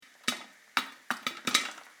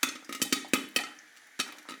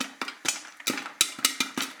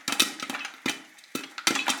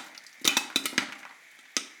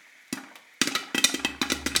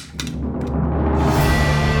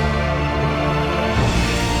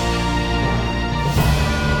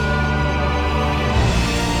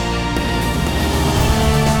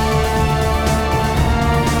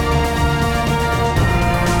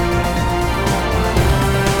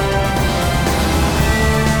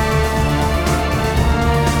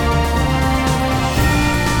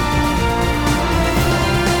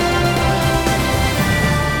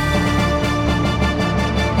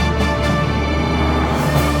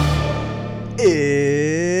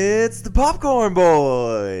Popcorn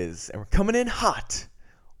Boys, and we're coming in hot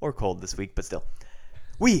or cold this week, but still,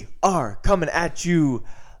 we are coming at you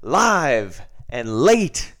live and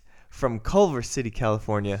late from Culver City,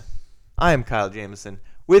 California. I am Kyle Jameson.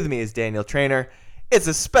 With me is Daniel Trainer. It's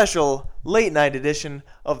a special late night edition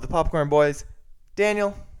of the Popcorn Boys.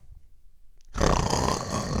 Daniel,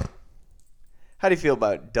 how do you feel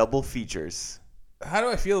about double features? How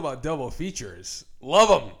do I feel about double features?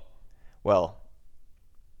 Love them. Well,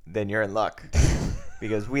 then you're in luck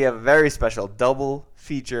because we have a very special double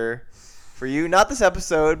feature for you. Not this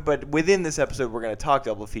episode, but within this episode, we're going to talk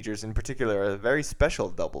double features. In particular, a very special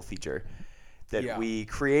double feature that we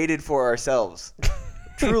created for ourselves.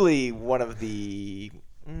 Truly one of the,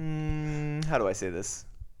 how do I say this?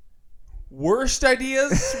 Worst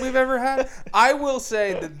ideas we've ever had. I will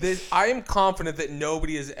say that I am confident that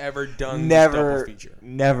nobody has ever done this double feature.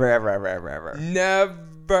 Never, ever.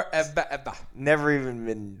 Never even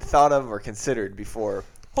been thought of or considered before.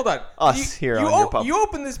 Hold on. Us here on your Pop. You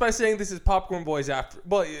opened this by saying this is Popcorn Boys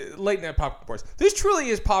late night Popcorn Boys. This truly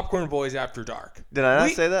is Popcorn Boys after dark. Did I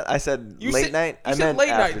not say that? I said late night. I meant late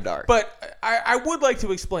after night, dark. But I would like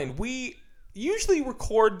to explain. We usually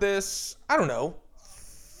record this,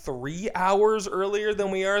 3 hours earlier than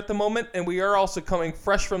we are at the moment, and we are also coming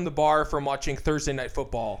fresh from the bar from watching Thursday Night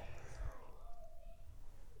Football.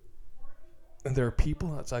 And there are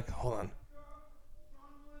people outside. Hold on.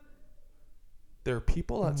 There are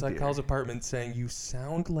people outside Kyle's apartment saying, "You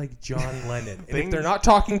sound like John Lennon." And if they're not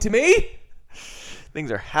talking to me,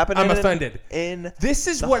 things are happening. I'm offended. This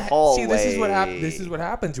is what happens. This is what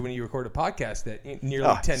happens when you record a podcast at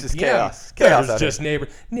nearly 10 it's just p.m. Chaos There's just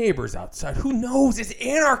neighbors outside. Who knows? It's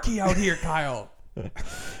anarchy out here, Kyle.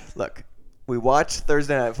 Look, we watched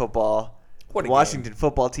Thursday Night Football. What a the Washington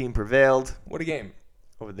football team prevailed. What a game.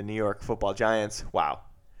 Over the New York Football Giants. Wow.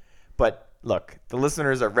 But look, the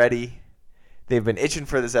listeners are ready. They've been itching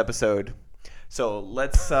for this episode. So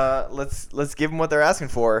let's give them what they're asking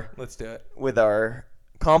for. Let's do it. With our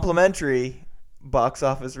complimentary box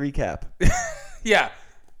office recap. Yeah.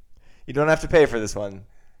 You don't have to pay for this one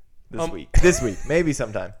this week. This week. Maybe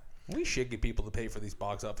sometime. We should get people to pay for these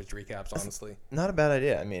box office recaps, honestly. Not a bad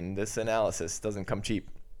idea. I mean, this analysis doesn't come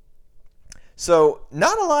cheap. So,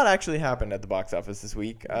 not a lot actually happened at the box office this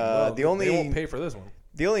week. They won't pay for this one.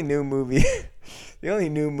 The only new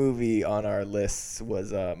movie on our lists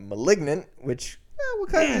was Malignant, which we'll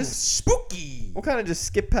kind of just spooky. We'll kind of just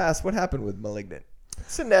skip past what happened with Malignant.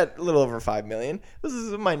 Sitting at a little over $5 million. This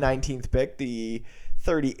is my 19th pick, the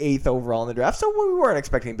 38th overall in the draft. So we weren't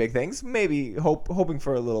expecting big things. Maybe hoping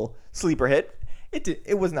for a little sleeper hit.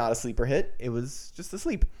 It was not a sleeper hit. It was just a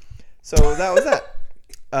sleep. So that was that.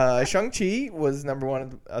 Shang-Chi was number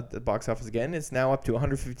one at the box office again. It's now up to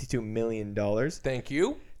 $152 million. Thank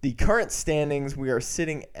you. The current standings, we are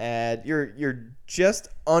sitting at you're just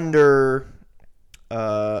under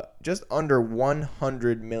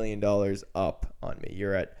 $100 million up on me.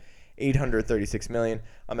 You're at $836 million.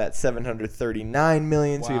 I'm at $739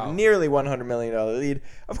 million. Wow. So you have nearly $100 million lead.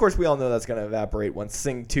 Of course, we all know that's going to evaporate once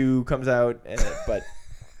Sing 2 comes out. But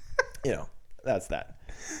that's that.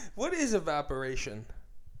 What is evaporation?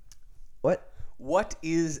 What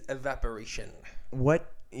is evaporation?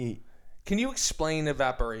 Can you explain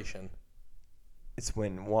evaporation? It's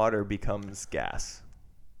when water becomes gas.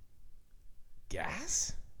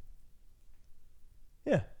 Gas?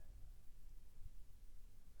 Yeah.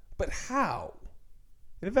 But how?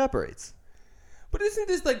 It evaporates. But isn't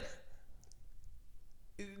this like...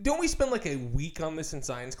 Don't we spend like a week on this in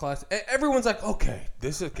science class? Everyone's like, okay,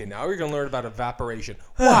 now you're going to learn about evaporation.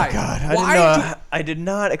 Why? Oh, God. I did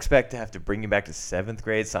not expect to have to bring you back to 7th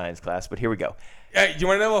grade science class, but here we go. Hey, you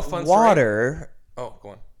want to know a fun Water story? Oh,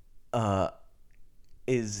 go on.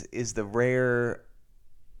 Is the rare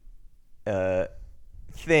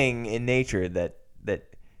thing in nature that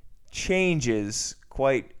changes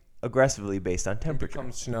quite aggressively based on temperature. It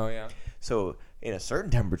becomes snow, yeah. So in a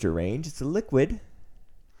certain temperature range, it's a liquid.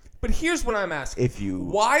 But here's what I'm asking. If you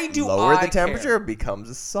lower the temperature, it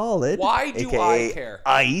becomes a solid. Why do I care?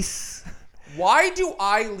 Ice. Why do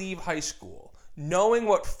I leave high school knowing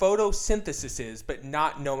what photosynthesis is, but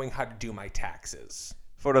not knowing how to do my taxes?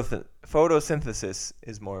 Photosynthesis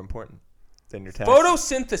is more important than your taxes.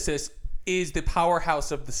 Photosynthesis is the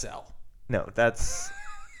powerhouse of the cell. No, that's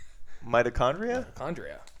mitochondria?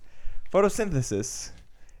 Mitochondria. Photosynthesis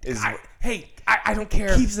is... I don't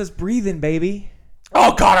care. Keeps us breathing, baby.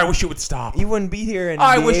 Oh, God, I wish it would stop. You wouldn't be here.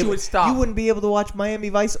 I wish it would stop. You wouldn't be able to watch Miami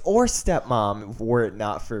Vice or Stepmom were it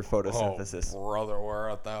not for photosynthesis. Oh, brother, where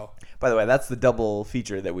art thou? By the way, that's the double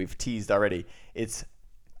feature that we've teased already. It's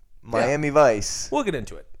Miami Vice. We'll get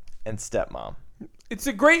into it. And Stepmom. It's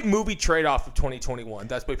a great movie trade-off of 2021.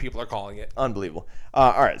 That's what people are calling it. Unbelievable.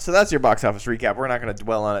 All right, so that's your box office recap. We're not going to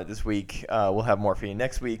dwell on it this week. We'll have more for you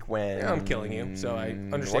next week when... Yeah, I'm killing you, so I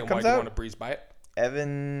understand why you want to breeze by it.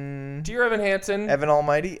 Dear Evan Hansen. Evan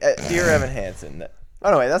Almighty? Dear Evan Hansen.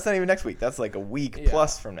 Oh, no, wait, that's not even next week. That's like a week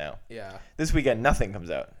plus from now. Yeah. This weekend, nothing comes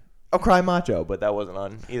out. Oh, Cry Macho, but that wasn't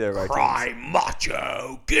on either of our teams. Cry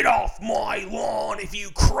Macho, get off my lawn if you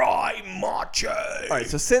cry Macho. All right,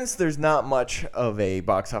 so since there's not much of a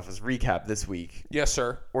box office recap this week, yes,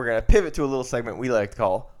 sir, we're going to pivot to a little segment we like to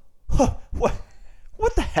call,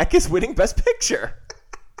 what the heck is winning Best Picture?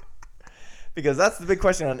 Because that's the big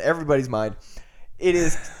question on everybody's mind. It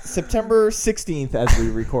is September 16th as we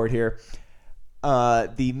record here.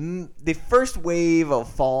 The first wave of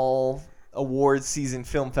fall awards season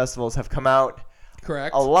film festivals have come out.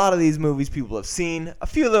 Correct. A lot of these movies people have seen. A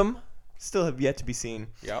few of them still have yet to be seen.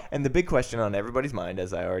 Yep. And the big question on everybody's mind,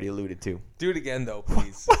 as I already alluded to. Do it again, though,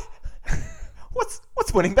 please.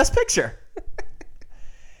 What's winning Best Picture?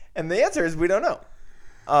 And the answer is we don't know.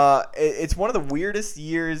 It's one of the weirdest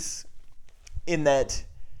years in that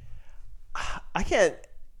I can't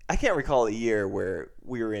recall a year where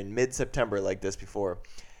we were in mid-September like this before.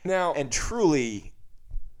 Now, and truly,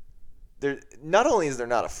 there not only is there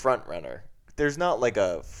not a front runner, there's not like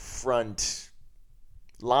a front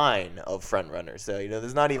line of front runners. So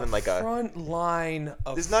there's not even like a front line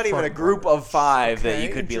of. There's not even a group of five that you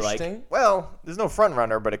could be like. Well, there's no front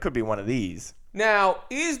runner, but it could be one of these. Now,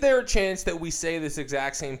 is there a chance that we say this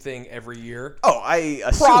exact same thing every year? Oh, I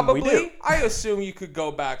assume probably. We do. I assume you could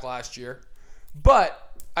go back last year,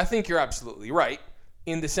 but I think you're absolutely right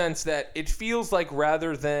in the sense that it feels like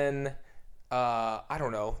rather than. I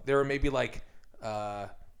don't know. There are maybe like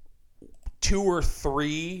 2 or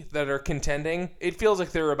 3 that are contending. It feels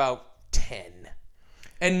like there are about 10,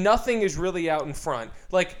 and nothing is really out in front.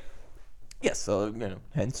 Like, yes, so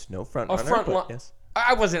hence no front runner. Front line. Yes.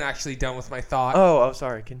 I wasn't actually done with my thought. Oh,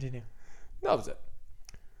 sorry. Continue. That was it.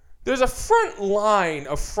 There's a front line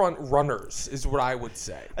of front runners, is what I would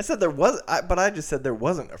say. I said there was, but I just said there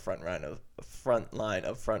wasn't a front line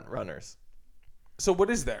of front runners. So what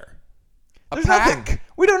is there? There's pack? Nothing.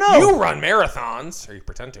 We don't know. You run marathons, or you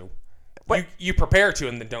pretend to. You prepare to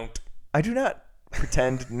and then don't. I do not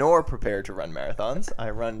pretend nor prepare to run marathons. I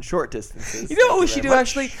run short distances. You know what we should do,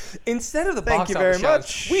 actually? Instead of the box office very challenge,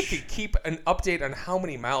 much. we could keep an update on how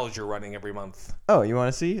many miles you're running every month. Oh, you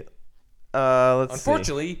want to see? Let's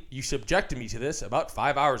Unfortunately, you subjected me to this about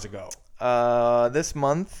 5 hours ago. This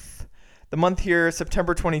month, the month here,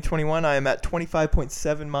 September 2021, I am at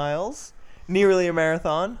 25.7 miles. Nearly a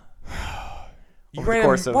marathon. You ran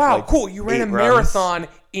cool. You ran a marathon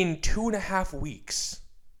in 2.5 weeks.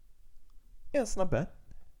 Yeah, it's not bad.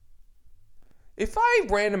 If I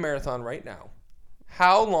ran a marathon right now,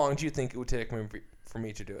 how long do you think it would take for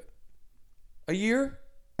me to do it? A year?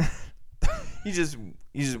 You just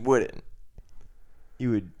wouldn't. You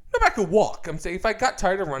would. No, but I could walk. I'm saying if I got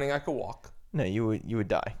tired of running, I could walk. No, you would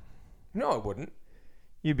die. No, I wouldn't.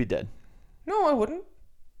 You'd be dead. No, I wouldn't.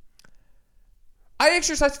 I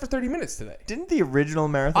exercised for 30 minutes today. Didn't the original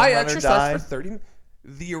marathon runner die? I exercised for 30 minutes.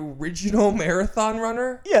 The original marathon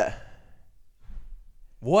runner? Yeah.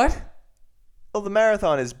 What? Well, the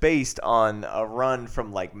marathon is based on a run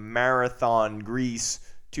from like Marathon, Greece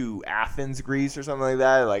to Athens, Greece or something like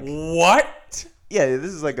that. Like what? Yeah,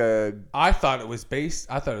 this is like a... I thought it was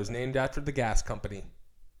named after the gas company.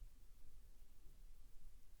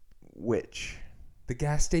 Which? The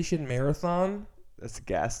gas station marathon? That's a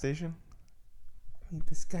gas station? I mean,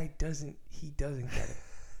 this guy doesn't get it.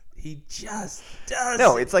 He just doesn't.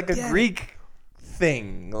 No, it's like a Greek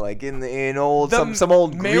thing, like in old some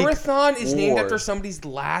old marathon Greek is named after somebody's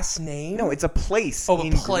last name. No, it's a place. Oh,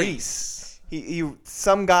 in a place. Greece.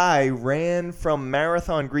 Some guy ran from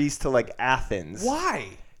Marathon, Greece to like Athens.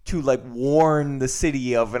 Why? To like warn the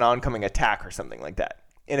city of an oncoming attack or something like that.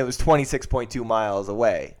 And it was 26.2 miles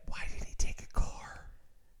away. Why did he take a car?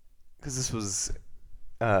 Because this was,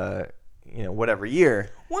 whatever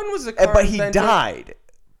year. When was the car But he invented? died.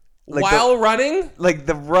 While running? Like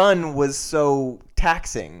the run was so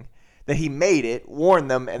taxing that he made it, warned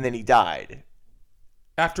them, and then he died.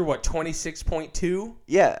 After what, 26.2?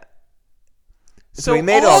 Yeah. So he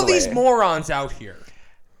made all these morons out here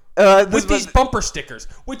with these bumper stickers,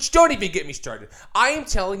 which don't even get me started. I am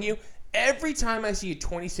telling you, every time I see a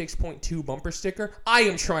 26.2 bumper sticker, I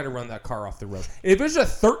am trying to run that car off the road. If there's a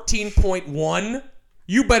 13.1,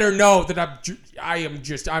 you better know that I'm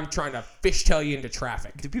trying to fishtail you into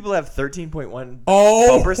traffic. Do people have 13.1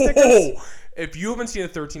 bumper stickers? If you haven't seen a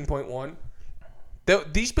 13.1,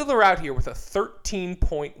 these people are out here with a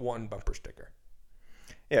 13.1 bumper sticker.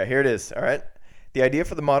 Yeah, here it is. All right. The idea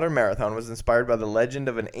for the modern marathon was inspired by the legend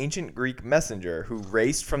of an ancient Greek messenger who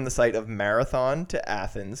raced from the site of Marathon to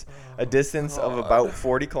Athens, a distance of about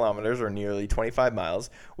 40 kilometers or nearly 25 miles,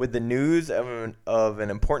 with the news of an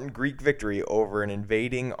important Greek victory over an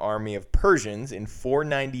invading army of Persians in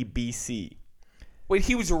 490 BC. Wait,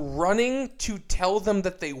 he was running to tell them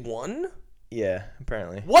that they won? Yeah,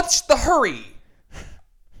 apparently. What's the hurry?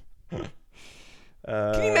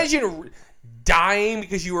 Can you imagine dying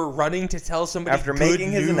because you were running to tell somebody After good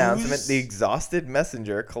making his news? announcement, the exhausted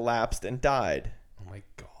messenger collapsed and died. Oh my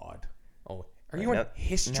god! Oh, are you on Now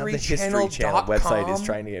History the History Channel website is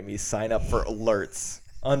trying to get me to sign up for alerts.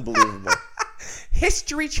 Unbelievable.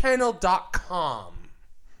 HistoryChannel.com.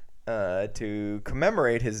 To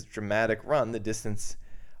commemorate his dramatic run, the distance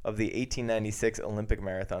of the 1896 Olympic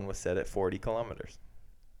marathon was set at 40 kilometers.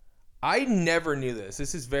 I never knew this.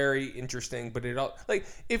 This is very interesting, but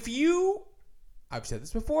if you, I've said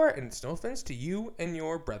this before, and it's no offense to you and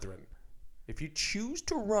your brethren, if you choose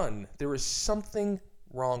to run, there is something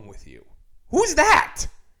wrong with you. Who's that?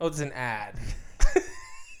 Oh, it's an ad.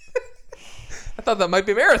 I thought that might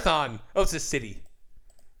be a marathon. Oh, it's a city.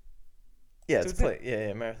 Yeah, it's a place.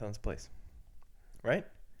 Yeah, marathon's a place. Right?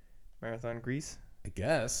 Marathon, Greece? I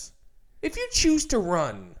guess. If you choose to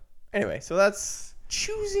run. Anyway, so that's...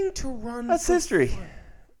 Choosing to run. That's history. Fun.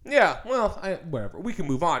 Yeah, well, whatever. We can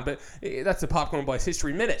move on, but that's the Popcorn Boys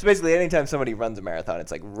History Minute. So basically, anytime somebody runs a marathon, it's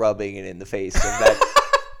like rubbing it in the face of that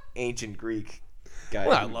ancient Greek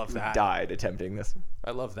guy who died attempting this.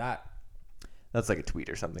 I love that. That's like a tweet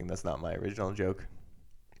or something. That's not my original joke.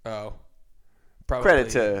 Oh. Probably. Credit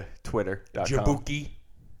to Twitter.com. Jabuki.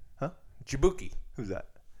 Huh? Jabuki. Who's that?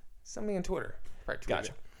 Somebody on Twitter. Right,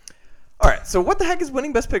 gotcha. All right, so what the heck is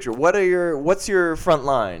winning Best Picture? What's your front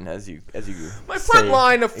line as you My front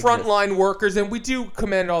line of frontline workers, and we do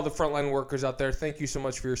commend all the frontline workers out there. Thank you so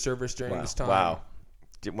much for your service during this time. Wow.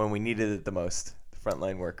 When we needed it the most, the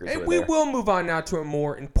frontline workers and were we there. will move on now to a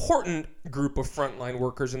more important group of frontline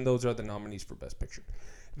workers, and those are the nominees for Best Picture.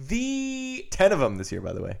 10 of them this year,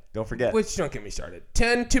 by the way. Don't forget. Which, don't get me started.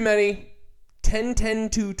 10 too many. 10, 10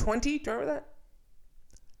 to 20. Do you remember that?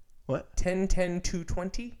 What? 10, 10 to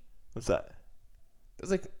 20. What's that? It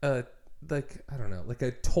was I don't know, like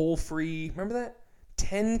a toll-free, remember that?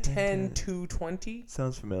 10, 10 to 20.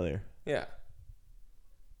 Sounds familiar. Yeah.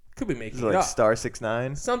 Could be making Is it it like up. Star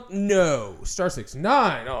 69? No. Star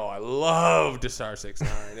 69. Oh, I loved Star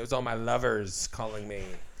 69. It was all my lovers calling me.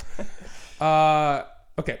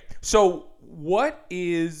 Okay. So what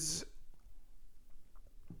is...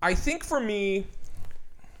 I think for me...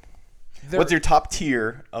 What's your top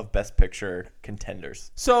tier of Best Picture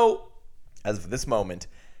contenders? So... As of this moment.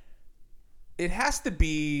 It has to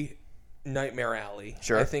be Nightmare Alley.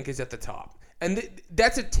 Sure. I think is at the top. And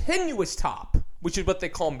that's a tenuous top, which is what they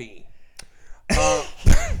call me.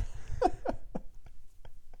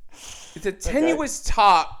 It's a tenuous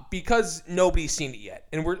top because nobody's seen it yet.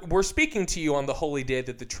 And we're speaking to you on the holy day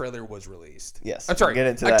that the trailer was released. Yes. I'm sorry. We'll get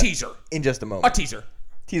into a that teaser. In just a moment. A teaser.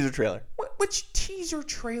 Teaser trailer. Which teaser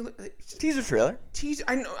trailer? Teaser trailer. Teaser.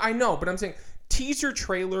 I know, but I'm saying teaser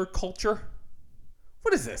trailer culture.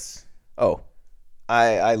 What is this? Oh,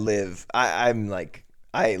 I live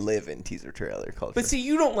in teaser trailer culture. But see,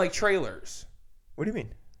 you don't like trailers. What do you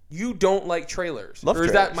mean? You don't like trailers. Love or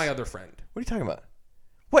is trailers. that my other friend? What are you talking about?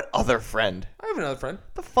 What other friend? I have another friend.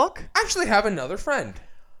 The fuck? I actually have another friend.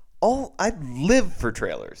 Oh, I live for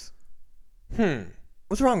trailers.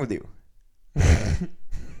 What's wrong with you?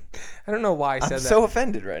 I don't know why I said that. I'm so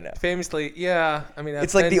offended right now. Famously, yeah. I mean,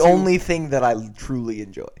 it's like the only thing that I truly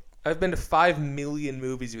enjoy. I've been to 5 million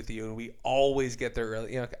movies with you, and we always get there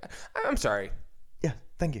early. You know, I'm sorry. Yeah,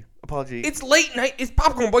 thank you. Apology. It's late night. It's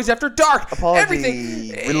Popcorn Boys After Dark. Apology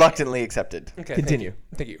Everything reluctantly accepted. Okay, continue.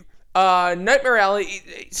 Thank you. Nightmare Alley,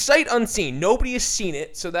 sight unseen. Nobody has seen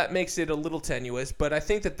it, so that makes it a little tenuous. But I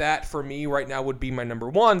think that for me right now would be my number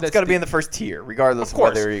one. That's got to be in the first tier, regardless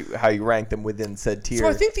of how you rank them within said tier. So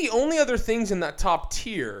I think the only other things in that top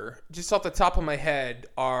tier, just off the top of my head,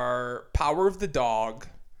 are Power of the Dog.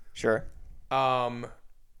 Sure. And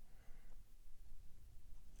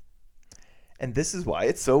this is why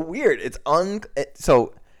it's so weird.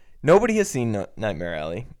 So nobody has seen Nightmare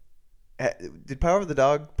Alley. Did Power of the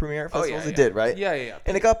Dog premiere at festivals? It did, right? Yeah.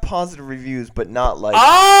 And it got positive reviews, but not like...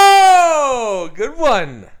 Oh! Good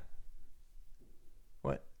one.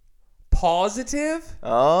 What? Positive?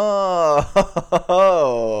 Oh.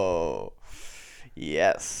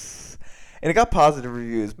 Yes. And it got positive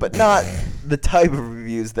reviews, but not the type of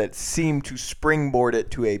reviews that seem to springboard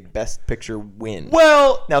it to a Best Picture win.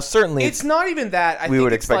 Well... Now, certainly... It's not even that. We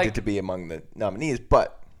would expect it to be among the nominees,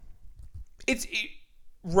 but...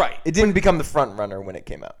 Right. It didn't become the front runner when it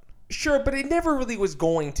came out. Sure, but it never really was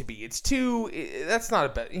going to be. That's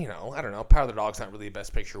not I don't know. Power of the Dog's not really a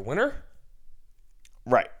Best Picture winner.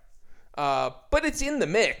 Right. But it's in the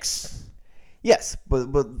mix. Yes,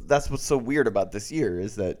 but that's what's so weird about this year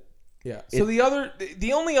is that. Yeah. So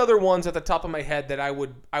the only other ones at the top of my head that I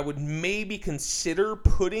would maybe consider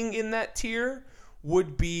putting in that tier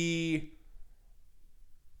would be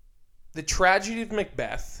The Tragedy of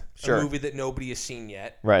Macbeth, Sure. a movie that nobody has seen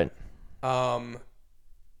yet. Right.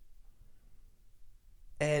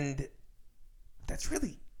 And that's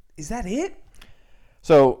really, is that it?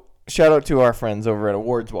 So shout out to our friends over at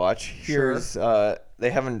Awards Watch. Here's Sure.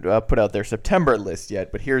 They haven't put out their September list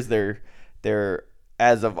yet, but here's their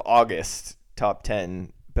as of August top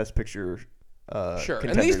 10 Best Picture. Sure, and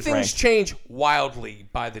contenders these things ranked. change wildly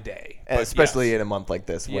by the day, And but especially yes. in a month like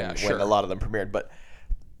this when sure. a lot of them premiered. But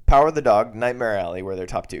Power of the Dog, Nightmare Alley were their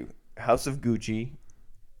top 2. House of Gucci,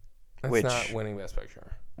 That's which not winning Best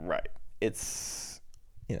Picture. right, it's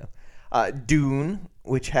Dune,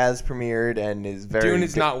 which has premiered and is Dune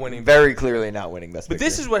is not winning, very clearly not winning Best But Picture.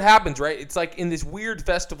 this is what happens, right? It's like in this weird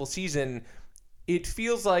festival season, it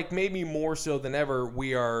feels like maybe more so than ever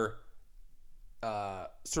we are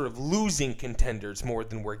sort of losing contenders more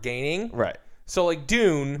than we're gaining. right. So like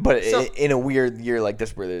Dune, But in a weird year like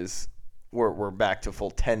this, where we're back to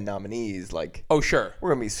full 10 nominees, like oh sure. we're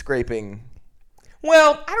gonna be scraping.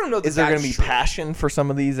 Well, I don't know. Is there gonna be passion for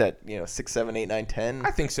some of these at 6, 7, 8, 9, 10?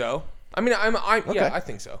 I think so. I mean, Okay. yeah, I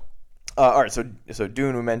think so. All right, so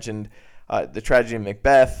Dune we mentioned, The Tragedy of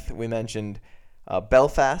Macbeth we mentioned,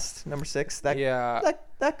 Belfast number 6.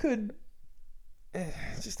 That could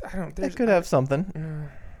Just I don't. that could have something.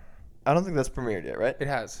 I don't think that's premiered yet, right? It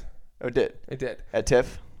has. Oh, it did. It did. At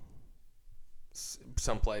TIFF.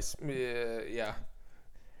 Someplace. Yeah.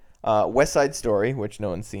 West Side Story, which no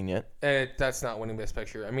one's seen yet. That's not winning Best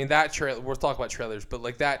Picture. I mean, that trailer. We'll talk about trailers, but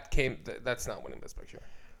like that's not winning Best Picture.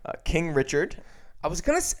 King Richard. I was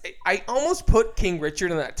gonna say, I almost put King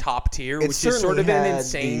Richard in that top tier, which is sort of an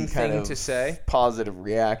insane thing to say. Positive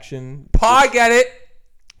reaction. I get it.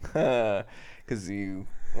 Because it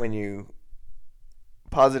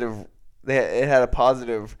had a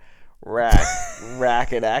positive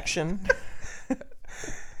racket action.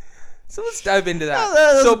 So let's dive into that.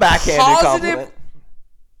 That was a backhanded positive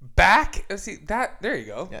compliment. See that? There you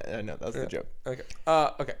go. Yeah, I know that was the joke. Okay.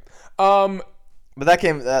 Okay. But that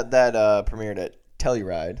premiered at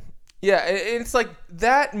Telluride. Yeah, and it's like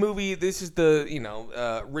that movie. This is the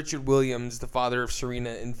Richard Williams, the father of Serena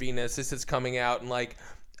and Venus. This is coming out and like,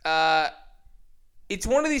 it's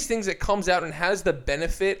one of these things that comes out and has the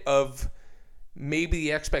benefit of maybe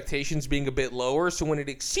the expectations being a bit lower. So when it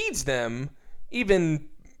exceeds them, even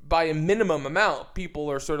by a minimum amount, people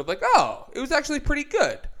are sort of like, oh, it was actually pretty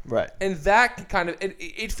good. Right. And that kind of,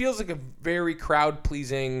 it feels like a very crowd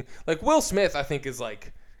pleasing, like Will Smith, I think is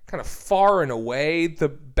like kind of far and away the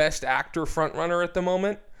best actor front runner at the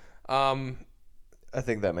moment. I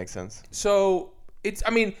think that makes sense. So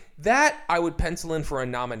that I would pencil in for a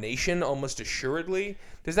nomination almost assuredly.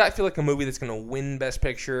 Does that feel like a movie that's going to win Best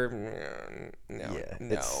Picture? No. Yeah,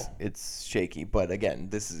 no. It's shaky. But again,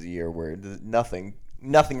 this is a year where nothing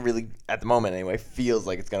really, at the moment anyway, feels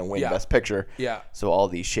like it's going to win Best Picture. Yeah. So all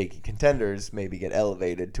these shaky contenders maybe get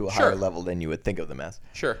elevated to a higher level than you would think of them as.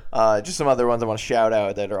 Sure. Just some other ones I want to shout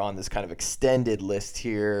out that are on this kind of extended list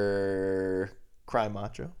here. Cry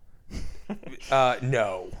Macho.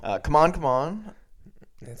 No. Come On.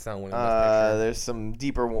 It's not winning Best Picture. There's some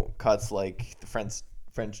deeper cuts like the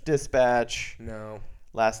French Dispatch. No.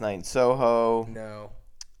 Last Night in Soho. No.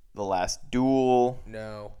 The Last Duel.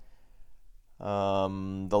 No.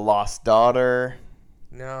 The Lost Daughter.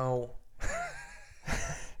 No.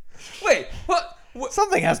 Wait, what?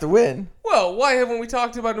 Something has to win. Well, why haven't we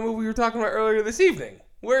talked about a movie we were talking about earlier this evening?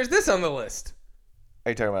 Where is this on the list? Are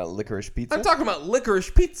you talking about Licorice Pizza? I'm talking about Licorice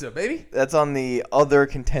Pizza, baby. That's on the other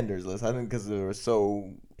contenders list. I think because there was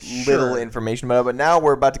so little information about it. But now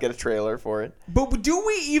we're about to get a trailer for it. But do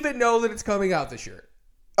we even know that it's coming out this year?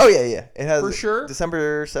 Oh, yeah. It has For sure?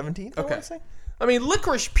 December 17th, I want to say. I mean,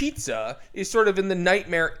 Licorice Pizza is sort of in the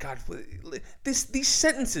nightmare. God, these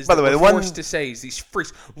sentences By the way, we're forced to say is these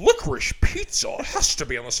freaks. Licorice Pizza has to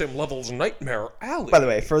be on the same level as Nightmare Alley. By the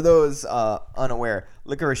way, for those unaware,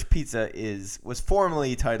 Licorice Pizza was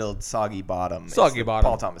formerly titled Soggy Bottom. Soggy Bottom.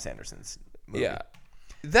 Paul Thomas Anderson's movie. Yeah.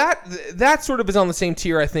 That sort of is on the same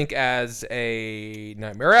tier, I think, as a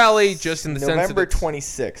Nightmare Alley, just in the sense that November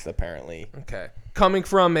 26th, apparently. Okay. Coming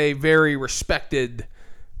from a very respected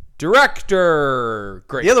director,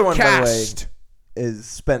 great The other one, cast. by the way, is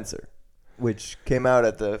Spencer, which came out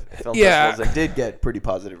at the film Yeah. festivals and did get pretty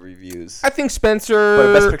positive reviews. I think Spencer... But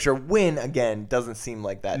a Best Picture win, again, doesn't seem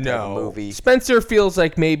like that type of movie. Spencer feels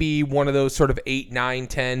like maybe one of those sort of 8, 9,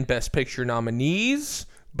 10 Best Picture nominees,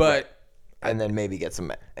 but... Right. And then maybe get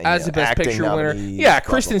some as a Best Picture winner. Yeah,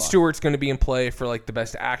 Kristen Stewart's going to be in play for like the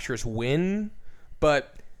Best Actress win,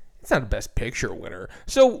 but it's not a Best Picture winner.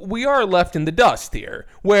 So we are left in the dust here,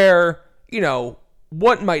 where, you know,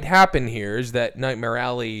 what might happen here is that Nightmare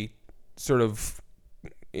Alley sort of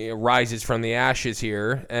rises from the ashes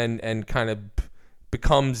here and kind of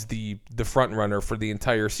becomes the front runner for the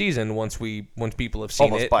entire season once people have seen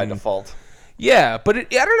it. Almost by default. Yeah, but I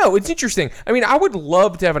don't know. It's interesting. I mean, I would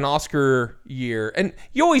love to have an Oscar year, and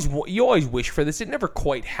you always wish for this. It never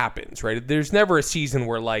quite happens, right? There's never a season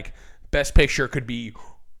where like Best Picture could be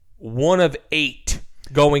one of 8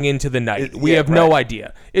 going into the night. We have no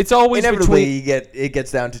idea. It's always inevitably it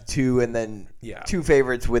gets down to 2, and then 2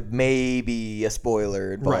 favorites with maybe a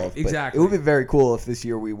spoiler involved. Right, exactly. But it would be very cool if this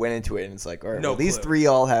year we went into it and it's like, all right, these 3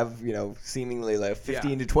 all have, you know, seemingly like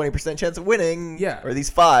 15 to 20% chance of winning. Yeah. Or these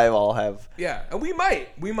 5 all have. Yeah, and we might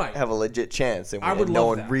have a legit chance, and, I would no love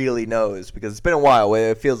one that. really knows because it's been a while.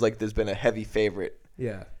 It feels like there's been a heavy favorite.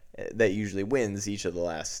 Yeah. That usually wins each of the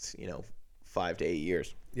last, 5 to 8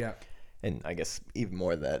 years. Yeah. And I guess even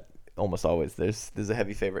more than that. Almost always there's a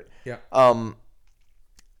heavy favorite. Yeah.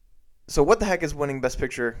 So what the heck is winning Best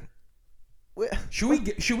Picture? Should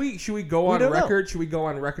we go on record? Should we go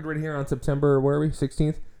on record right here on September, where are we,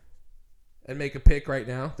 16th, and make a pick right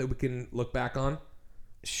now that we can look back on?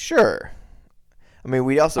 Sure. I mean,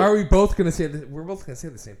 we also are we both gonna say we're both gonna say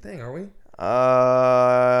the same thing? Are we?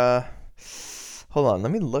 Hold on.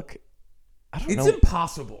 Let me look. I don't know. It's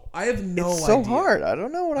impossible. I have no idea. It's so hard. I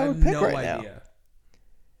don't know what I would pick right now.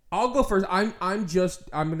 I'll go first. I'm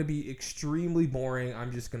going to be extremely boring.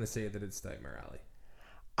 I'm just going to say that it's Nightmare Alley.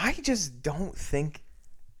 I just don't think...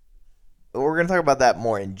 We're going to talk about that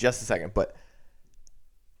more in just a second, but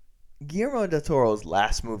Guillermo del Toro's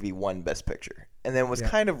last movie won Best Picture, and then was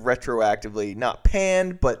kind of retroactively, not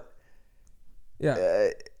panned, but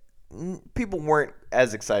people weren't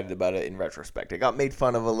as excited about it in retrospect. It got made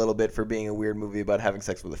fun of a little bit for being a weird movie about having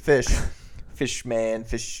sex with a fish,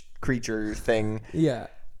 fish creature thing. Yeah.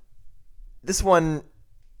 This one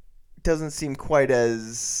doesn't seem quite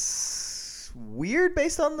as weird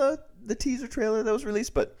based on the teaser trailer that was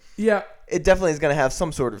released, but it definitely is going to have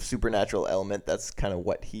some sort of supernatural element. That's kind of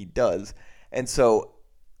what he does. And so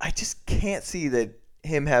I just can't see that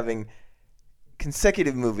him having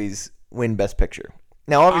consecutive movies win Best Picture.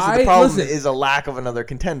 Now, obviously, the problem is a lack of another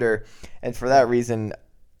contender, and for that reason,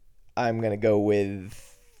 I'm going to go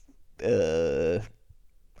with... I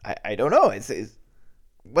don't know. It's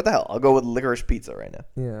what the hell? I'll go with Licorice Pizza right now.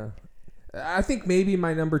 Yeah. I think maybe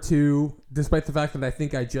my number 2, despite the fact that I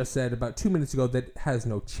think I just said about 2 minutes ago that has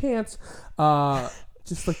no chance,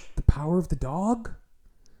 just like The Power of the Dog.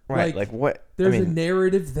 Right, like what? There's a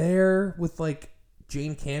narrative there with like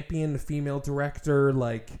Jane Campion, the female director,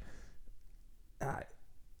 like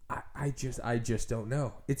I just don't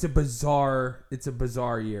know. It's a bizarre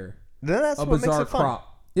year. Then that's a what bizarre makes it fun.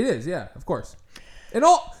 crop. It is, yeah, of course. And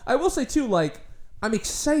I will say too, like, I'm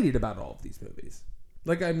excited about all of these movies.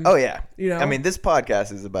 Like oh yeah, I mean, this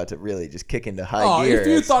podcast is about to really just kick into high gear. If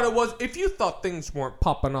you thought things weren't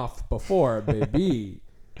popping off before, baby.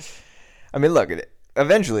 I mean, look at it.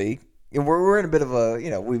 Eventually, we're in a bit of a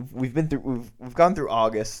we've gone through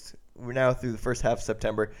August. We're now through the first half of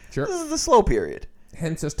September. Sure, this is the slow period.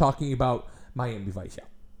 Hence us talking about Miami Vice. Yeah.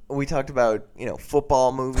 We talked about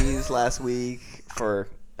football movies last week for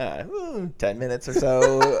 10 minutes or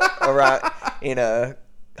so around in a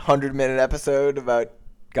 100-minute episode about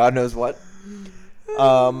God knows what.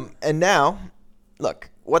 And now, look,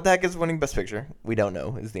 what the heck is winning Best Picture? We don't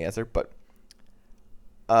know is the answer. But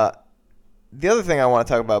the other thing I want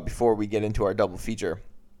to talk about before we get into our double feature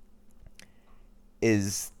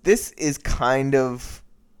is this is kind of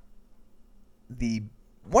the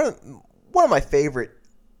one of my favorite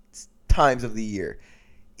times of the year.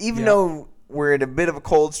 Even though we're in a bit of a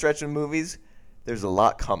cold stretch in movies, there's a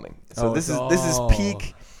lot coming. So this is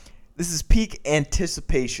peak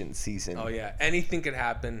anticipation season. Oh yeah, anything could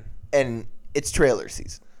happen. And it's trailer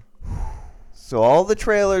season. So all the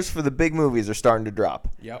trailers for the big movies are starting to drop.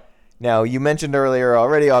 Yep. Now, you mentioned earlier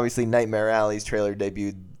already, obviously, Nightmare Alley's trailer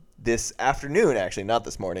debuted this afternoon, actually, not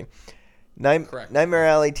this morning. Correct. Nightmare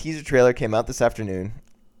Alley teaser trailer came out this afternoon.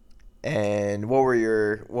 And what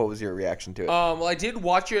was your reaction to it? Well, I did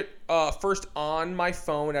watch it first on my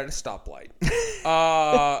phone at a stoplight.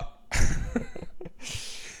 I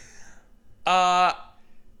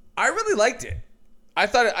really liked it. I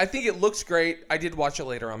think it looks great. I did watch it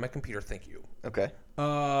later on my computer. Thank you. Okay.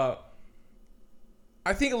 I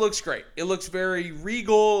think it looks great. It looks very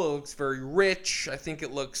regal. It looks very rich. I think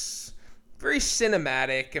it looks very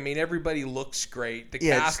cinematic. I mean, everybody looks great. The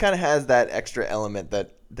Yeah, it cast just kind of has that extra element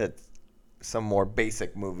that some more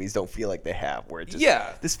basic movies don't feel like they have, where it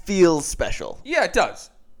just this feels special. Yeah, it does.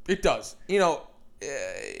 It does.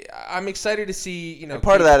 I'm excited to see. And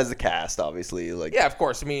part of that is the cast, obviously. Like, yeah, of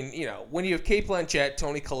course. I mean, when you have Kate Blanchett,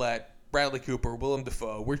 Toni Collette, Bradley Cooper, Willem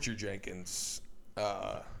Dafoe, Richard Jenkins,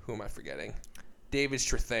 who am I forgetting? David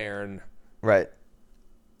Strathairn. Right.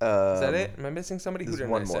 Is that it? Am I missing somebody? Who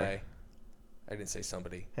did I say? More. I didn't say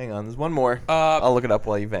somebody. Hang on, there's one more. I'll look it up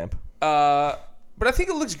while you vamp. But I think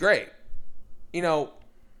it looks great.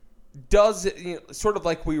 Does it, sort of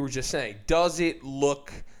like we were just saying, does it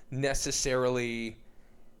look necessarily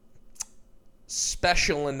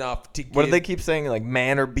special enough to give... What do they keep saying? Like,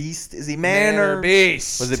 man or beast? Is he man or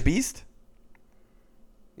beast? Was it beast?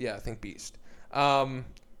 Yeah, I think beast.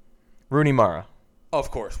 Rooney Mara. Of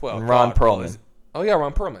course. Well, and Ron Perlman. Oh, yeah,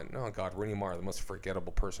 Ron Perlman. Oh, God, Rooney Mara, the most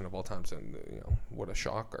forgettable person of all time. So, what a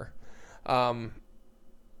shocker. What?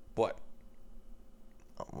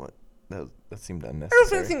 What? That seemed unnecessary. I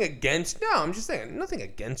don't have anything against... No, I'm just saying, nothing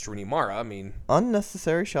against Rooney Mara. I mean...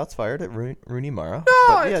 Unnecessary shots fired at Rooney Mara.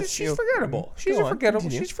 No, yes, she's forgettable. She's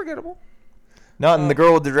forgettable. Not in the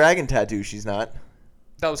girl with the dragon tattoo, she's not.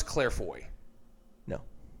 That was Claire Foy. No.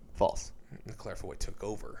 False. Claire Foy took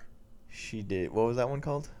over. She did. What was that one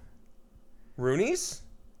called? Rooney's?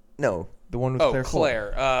 No, the one with Claire.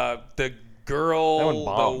 Claire. The girl, that one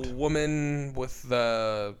bombed. The woman with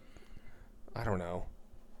the... I don't know.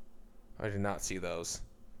 I did not see those.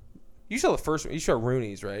 You saw the first one. You saw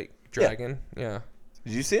Rooney's, right? Dragon? Yeah.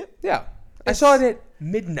 Did you see it? Yeah. I saw it at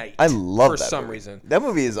midnight. I love that for some movie. reason. That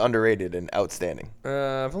movie is underrated and outstanding.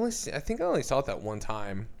 I think I only saw it that one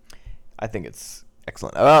time. I think it's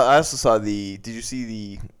excellent. I also saw did you see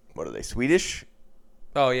the, what are they, Swedish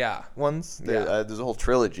Oh, yeah. ones? Yeah. There's a whole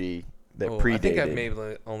trilogy that predated. I think I've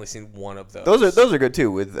maybe only seen one of those. Those are good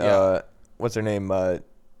too with, what's her name?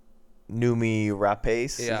 Numi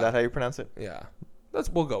Rapace. Yeah. Is that how you pronounce it? Yeah.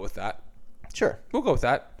 We'll go with that. Sure. We'll go with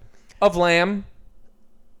that. Of Lamb.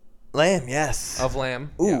 Lamb, yes. Of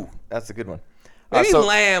Lamb. Ooh, yeah. That's a good one. Maybe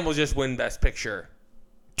Lamb will just win Best Picture.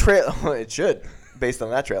 It should, based on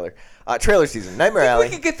that trailer. Trailer season. Nightmare Alley.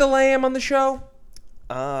 We could get the Lamb on the show.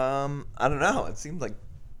 I don't know. It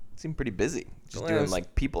seemed pretty busy. Just doing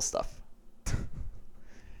like people stuff.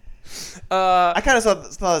 I kind of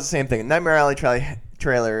thought the same thing. Nightmare Alley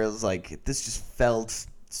trailer is like, this just felt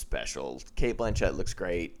special. Kate Blanchett looks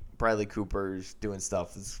great. Bradley Cooper's doing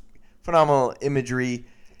stuff. It's phenomenal imagery.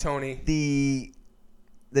 Tony. The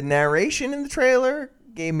narration in the trailer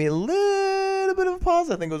gave me a little bit of a pause.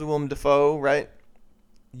 I think it was Willem Dafoe, right?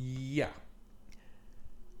 Yeah.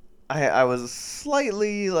 I was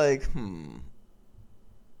slightly like,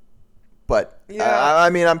 But, yeah. I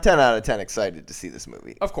mean, I'm 10 out of 10 excited to see this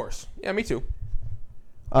movie. Of course. Yeah, me too.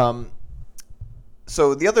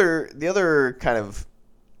 So the other kind of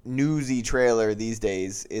newsy trailer these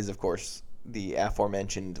days is, of course, the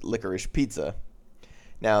aforementioned Licorice Pizza.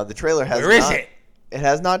 Now, the trailer has Where is it? It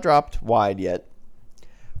has not dropped wide yet,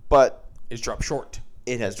 but it's dropped short.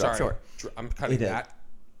 It has dropped short. I'm cutting that.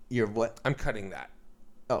 You're what? I'm cutting that.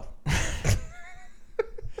 Oh.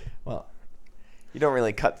 Well, you don't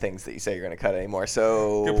really cut things that you say you're going to cut anymore,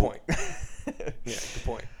 so... Good point. Yeah, good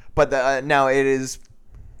point. But now it is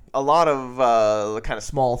a lot of kind of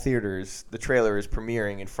small theaters. The trailer is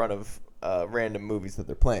premiering in front of random movies that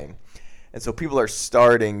they're playing. And so people are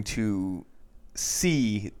starting to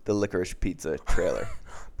see the Licorice Pizza trailer.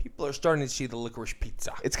 People are starting to see the Licorice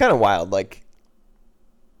Pizza. It's kind of wild. Like,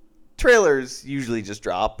 trailers usually just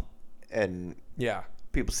drop and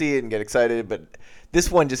people see it and get excited, but this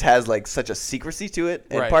one just has like such a secrecy to it,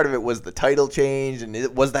 and part of it was the title change,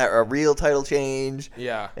 and was that a real title change?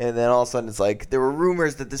 Yeah. And then all of a sudden it's like there were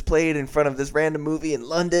rumors that this played in front of this random movie in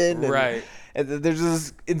London, and, and there's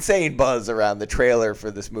this insane buzz around the trailer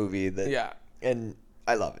for this movie and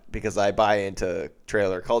I love it because I buy into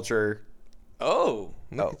trailer culture. Look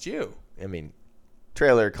at you. I mean,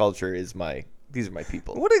 trailer culture is these are my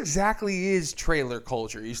people. What exactly is trailer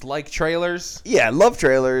culture? You just like trailers? Yeah, I love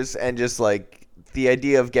trailers and just like the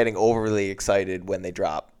idea of getting overly excited when they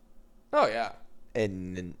drop. Oh, yeah.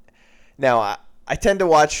 And now I tend to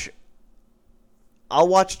I'll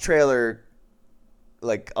watch a trailer,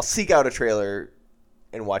 like I'll seek out a trailer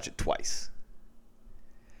and watch it twice.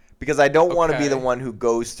 Because I don't want to be the one who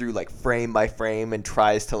goes through like frame by frame and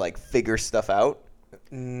tries to like figure stuff out.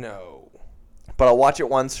 No. But I'll watch it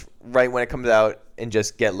once right when it comes out and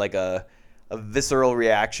just get like a a visceral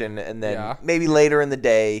reaction, and then Yeah. maybe later in the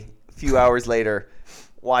day, a few hours later,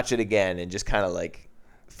 watch it again and just kind of like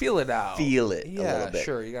Feel it out. feel it a Yeah, little bit.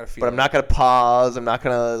 sure. You gotta feel. But I'm not gonna pause. I'm not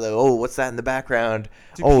gonna like, oh, what's that in the background?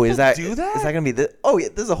 Do Is people that do that? Is that gonna be the? Oh yeah,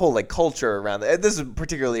 there's a whole like culture around that. This is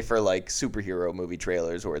particularly for like superhero movie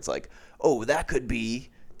trailers where it's like, oh, that could be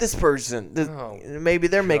this person. Maybe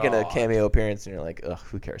they're making a God. cameo appearance, and you're like, ugh,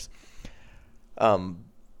 who cares?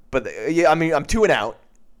 But yeah, I mean, I'm 2 and out,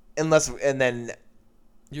 and then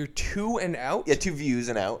You're 2 and out. yeah, 2 views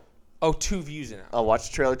and out. Oh, 2 views and out. I'll watch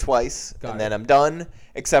the trailer twice, Got and it. then I'm done.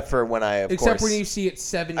 Except for when I, of Except course, when you see it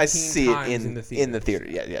 17 I see it times in the theater. in the theater.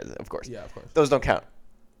 Yeah, of course. Yeah, of course. Those don't count.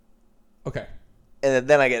 Okay. And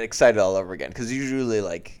then I get excited all over again because usually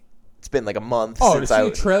like it's been like a month Oh, since to see I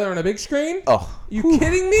a trailer on a big screen? oh You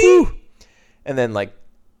kidding me? and then like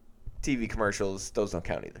TV commercials, those don't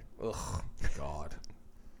count either. Ugh, God.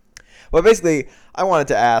 But basically, I wanted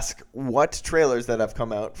to ask what trailers that have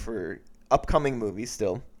come out for upcoming movies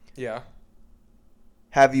still Yeah.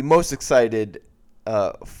 have you most excited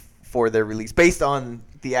for their release based on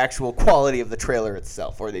the actual quality of the trailer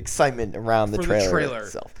itself or the excitement around the For the trailer trailer.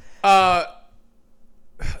 itself?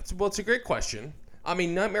 It's a great question. I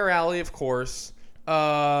mean, Nightmare Alley, of course.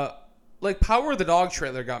 Like Power of the Dog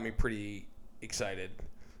trailer got me pretty excited.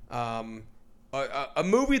 A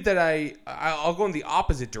movie that I'll go in the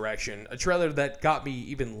opposite direction. A trailer that got me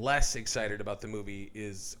even less excited about the movie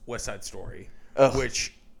is West Side Story,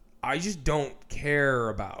 which I just don't care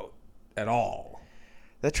about at all.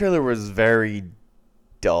 That trailer was very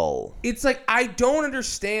dull. It's like I don't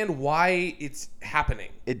understand why it's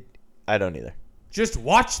happening. I don't either. Just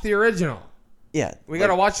watch the original. Yeah. We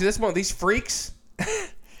gotta watch this one. These freaks.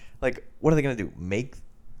 Like, what are they gonna do? Make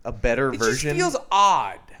a better version? It just feels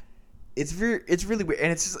odd. It's really weird,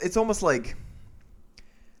 and it's almost like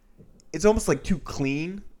too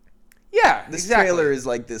clean. Yeah, This exactly. trailer is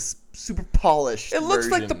like this super polished. It looks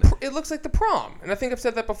version. like the Prom, and I think I've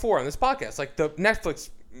said that before on this podcast. Like the Netflix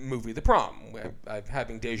movie, The Prom. I'm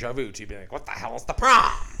having deja vu to be like, what the hell is The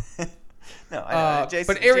Prom? No, James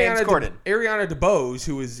Corden. Ariana DeBose,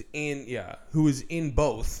 who is in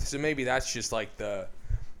both. So maybe that's just like the.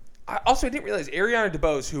 I didn't realize Ariana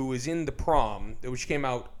DeBose, who was in The Prom, which came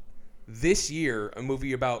out this year, a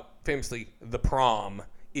movie about famously The Prom,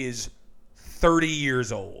 is 30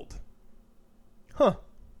 years old. Huh.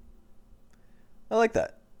 I like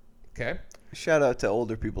that. Okay. Shout out to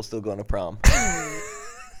older people still going to prom.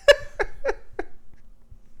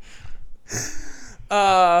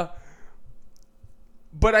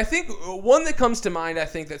 But I think one that comes to mind, I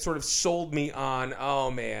think that sort of sold me on,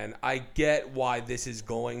 oh man, I get why this is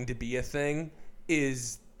going to be a thing,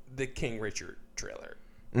 is the King Richard trailer.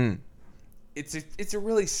 It's a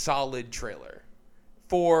really solid trailer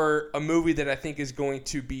for a movie that I think is going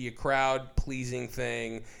to be a crowd-pleasing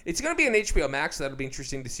thing. It's going to be on HBO Max, so that'll be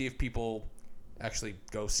interesting to see if people actually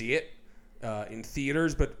go see it in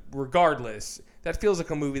theaters. But regardless, that feels like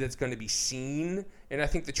a movie that's going to be seen, and I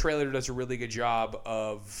think the trailer does a really good job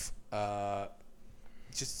of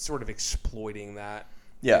just sort of exploiting that.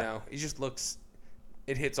 Yeah. You know, it just looks,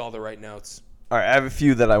 it hits all the right notes. All right, I have a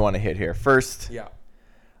few that I want to hit here. First, Yeah.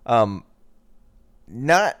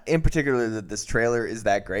 Not in particular that this trailer is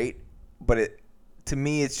that great, but to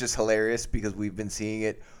me it's just hilarious because we've been seeing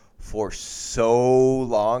it for so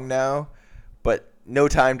long now. But No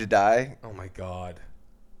Time to Die. Oh my God.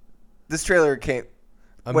 This trailer came.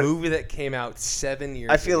 A movie that came out 7 years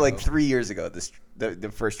ago. I feel like 3 years ago.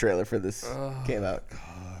 The first trailer for this came out.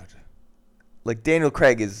 God. Like Daniel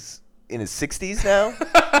Craig is in his 60s now.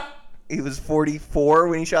 He was 44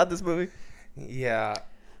 when he shot this movie. Yeah.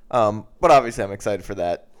 But obviously I'm excited for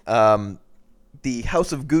that. The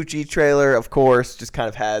House of Gucci trailer, of course, just kind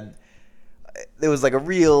of had. There was like a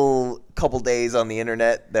real couple days on the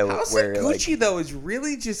internet that House where of Gucci though is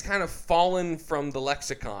really just kind of fallen from the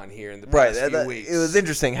lexicon here in the past few weeks. It was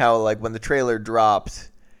interesting how like when the trailer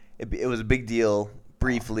dropped, it was a big deal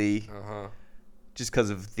briefly, just because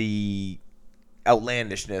of the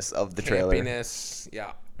outlandishness of the trailer. Campiness,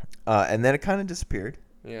 yeah. And then it kind of disappeared.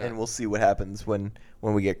 Yeah. And we'll see what happens when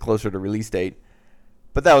we get closer to release date.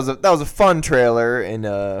 But that was a fun trailer, and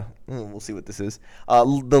we'll see what this is.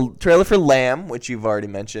 The trailer for Lamb, which you've already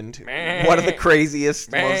mentioned, one of the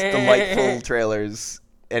craziest, most delightful trailers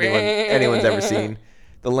anyone's ever seen.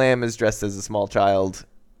 The lamb is dressed as a small child.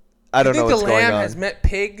 I don't know what's going on. You think the lamb has met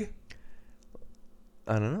Pig?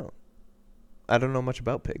 I don't know. I don't know much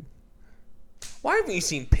about Pig. Why haven't you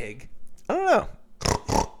seen Pig? I don't know.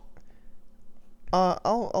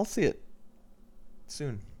 I'll see it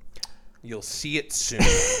soon. You'll see it soon.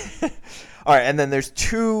 All right, and then there's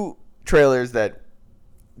two trailers that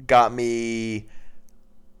got me.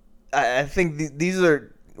 I think these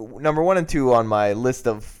are number 1 and 2 on my list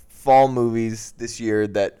of fall movies this year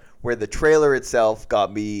where the trailer itself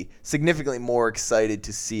got me significantly more excited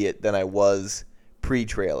to see it than I was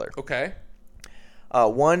pre-trailer. Okay.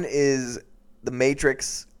 One is The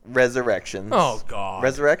Matrix Resurrections. Oh God.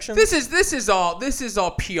 Resurrections? This is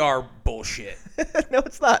all PR bullshit. No,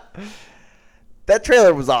 it's not. That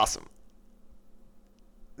trailer was awesome.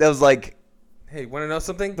 That was like, hey, want to know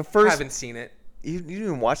something? I haven't seen it. You didn't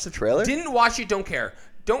even watch the trailer? Didn't watch it. Don't care.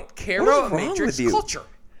 Don't care What is about wrong Matrix with you? culture.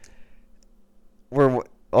 Hold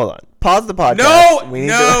on. Pause the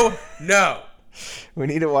podcast. No. We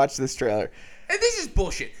need to watch this trailer. And this is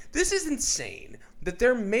bullshit. This is insane that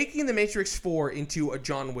they're making The Matrix 4 into a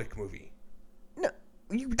John Wick movie. No,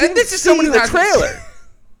 you didn't this is see someone who the hasn't trailer.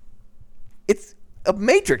 It's a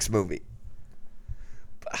Matrix movie.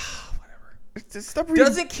 Whatever.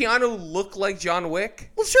 Doesn't Keanu look like John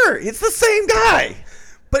Wick? Well, sure. It's the same guy.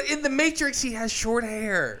 But in The Matrix, he has short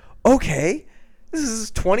hair. Okay. This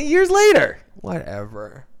is 20 years later.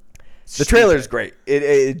 Whatever. The trailer's great.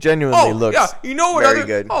 It genuinely looks You know what very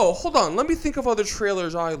good. Oh, hold on. Let me think of other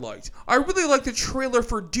trailers I liked. I really liked the trailer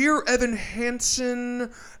for Dear Evan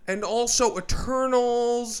Hansen and also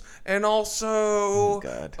Eternals and also... Oh,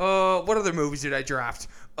 God. What other movies did I draft?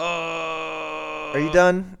 Are you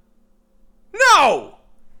done? No!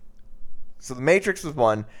 So The Matrix was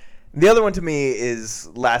one. The other one to me is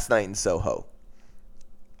Last Night in Soho.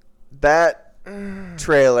 That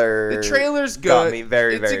trailer... The trailer's good. Got me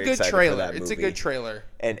very, it's very a good excited trailer. for that It's movie. a good trailer.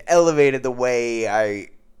 And elevated the way I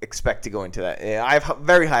expect to go into that. Yeah, I have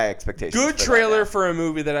very high expectations. Good for trailer that for a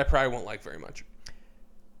movie that I probably won't like very much.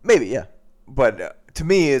 Maybe, yeah. But to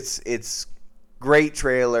me, it's great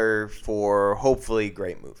trailer for hopefully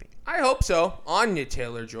great movie. I hope so. Anya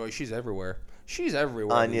Taylor-Joy, she's everywhere. She's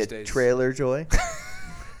everywhere Anya these days. Trailer Joy.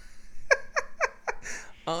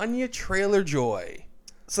 Anya Trailer-Joy.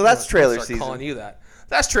 So that's trailer I'll start season. calling you that.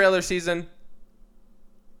 That's trailer season.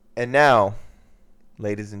 And now,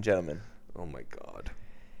 ladies and gentlemen, Oh my God.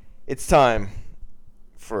 it's time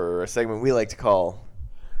for a segment we like to call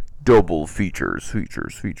Double Features.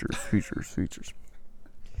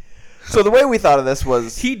 So the way we thought of this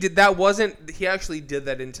was... He actually did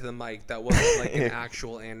that into the mic. That wasn't like an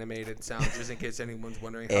actual animated sound, just in case anyone's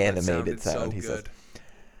wondering how Animated that sounded sound, so he good. says.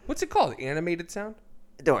 What's it called? Animated sound?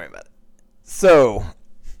 Don't worry about it. So,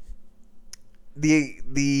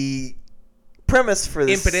 the premise for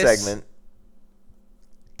this segment,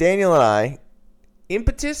 Daniel and I...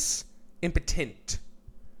 Impetus? Impotent.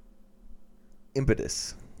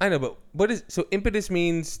 Impetus. I know, but what is... So impetus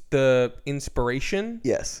means the inspiration?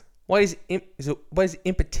 Yes. Why is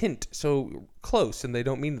impotent so close and they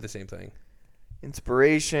don't mean the same thing?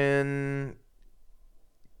 Inspiration...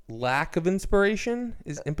 Lack of inspiration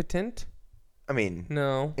is impotent? I mean...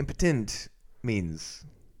 No. Impotent means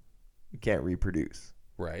you can't reproduce.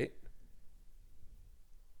 Right.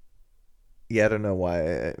 Yeah, I don't know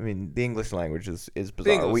why. I mean, the English language is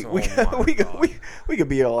bizarre. We could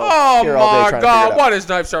be all here all day trying to figure it out. Why does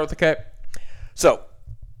knife start with a K? So,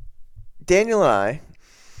 Daniel and I,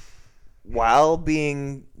 while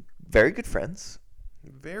being very good friends,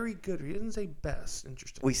 Very good. He doesn't say best.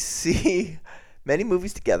 Interesting. we see many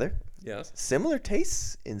movies together. Yes. Similar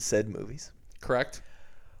tastes in said movies. Correct.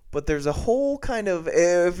 But there's a whole kind of,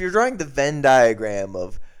 if you're drawing the Venn diagram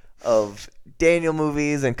of Daniel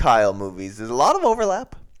movies and Kyle movies, there's a lot of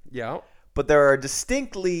overlap. Yeah. But there are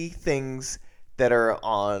distinctly things that are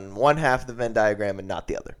on one half of the Venn diagram and not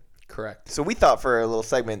the other. Correct. So we thought for a little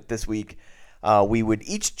segment this week, we would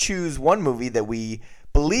each choose one movie that we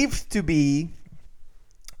believed to be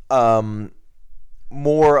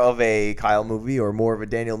more of a Kyle movie or more of a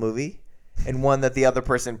Daniel movie, and one that the other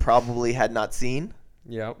person probably had not seen.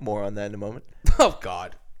 Yeah. More on that in a moment. Oh,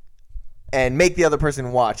 God. And make the other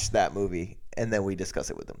person watch that movie, and then we discuss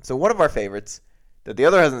it with them. So one of our favorites that the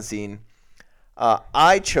other hasn't seen,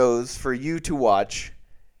 I chose for you to watch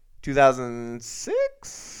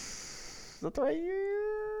 2006? Is that the right year?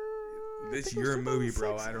 This your movie,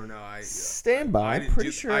 bro. I don't know. Stand by. I'm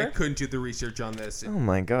pretty sure. I couldn't do the research on this. Oh,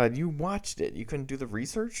 my God. You watched it. You couldn't do the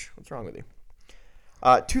research? What's wrong with you?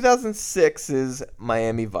 2006 is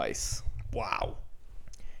Miami Vice. Wow.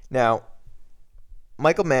 Now,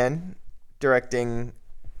 Michael Mann directing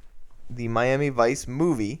the Miami Vice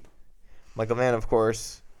movie. Michael Mann, of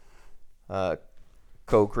course,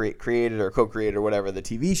 created or whatever the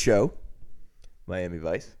TV show, Miami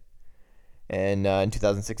Vice. And in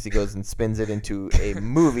 2006, he goes and spins it into a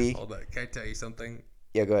movie. Hold on. Can I tell you something?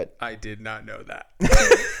 Yeah, go ahead. I did not know that.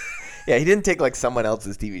 Yeah, he didn't take like someone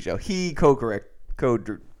else's TV show. He co-created.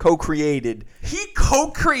 He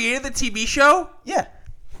co-created the TV show? Yeah.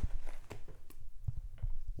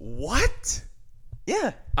 What?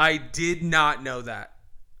 Yeah. I did not know that.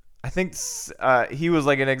 I think he was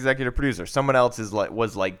like an executive producer. Someone else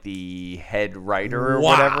was like the head writer or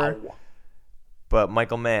whatever. But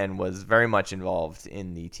Michael Mann was very much involved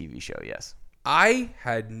in the TV show, yes. I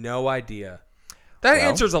had no idea. That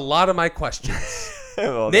answers a lot of my questions.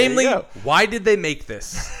 Well, namely, why did they make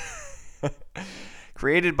this?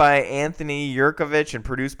 Created by Anthony Yurkovich and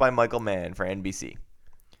produced by Michael Mann for NBC.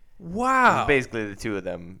 Wow. Basically, the two of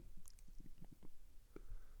them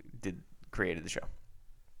created the show.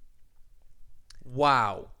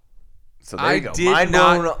 Wow. So there you go. Mind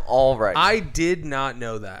blown already. I did not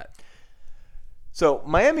know that. So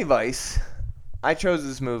Miami Vice, I chose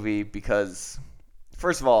this movie because,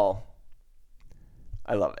 first of all,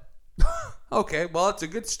 I love it. Okay, well, it's a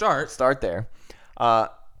good start. Start there.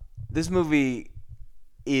 This movie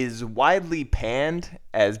is widely panned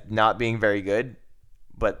as not being very good,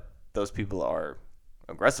 but those people are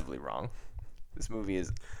aggressively wrong. This movie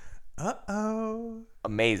is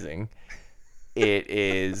amazing. It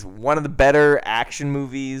is one of the better action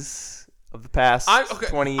movies of the past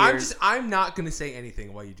 20 years. I'm not going to say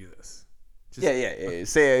anything while you do this. Yeah.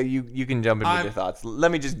 Say you can jump into your thoughts.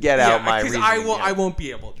 Let me just get out my reasoning. I won't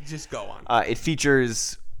be able to. Just go on. It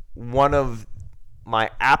features one of my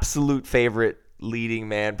absolute favorite leading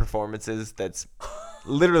man performances that's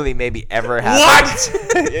literally maybe ever happened.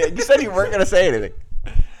 What? You said you weren't going to say anything.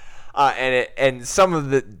 And some of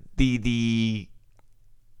the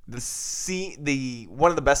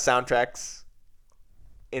one of the best soundtracks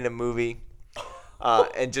in a movie,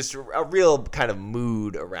 and just a real kind of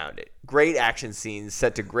mood around it. Great action scenes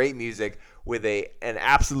set to great music with an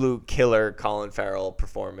absolute killer Colin Farrell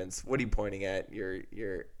performance. What are you pointing at?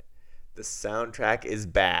 The soundtrack is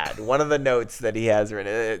bad. One of the notes that he has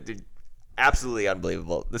written, absolutely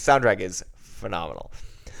unbelievable. The soundtrack is phenomenal.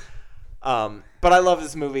 But I love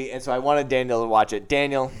this movie, and so I wanted Daniel to watch it.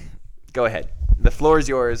 Daniel, go ahead. The floor is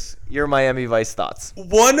yours. Your Miami Vice thoughts.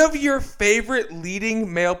 One of your favorite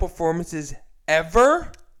leading male performances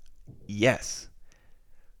ever? Yes.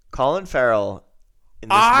 Colin Farrell in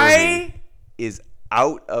this movie is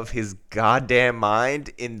out of his goddamn mind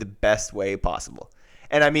in the best way possible.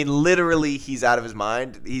 And I mean, literally, he's out of his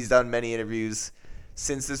mind. He's done many interviews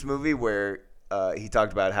since this movie where he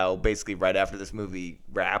talked about how basically right after this movie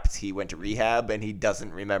wrapped, he went to rehab and he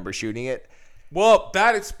doesn't remember shooting it. Well,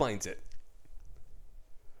 that explains it.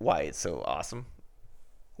 Why it's so awesome.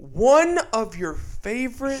 One of your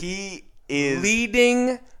favorite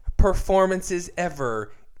leading performances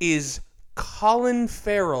ever is Colin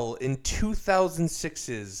Farrell in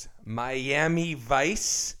 2006's Miami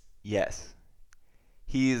Vice. Yes.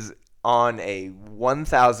 He's on a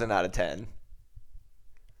 1,000 out of 10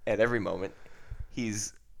 at every moment.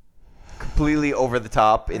 He's completely over the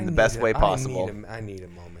top in the best way possible. I need a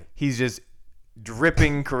moment. He's just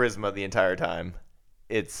dripping charisma the entire time.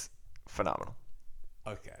 It's phenomenal.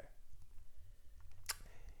 Okay.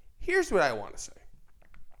 Here's what I want to say.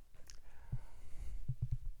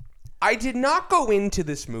 I did not go into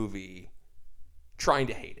this movie trying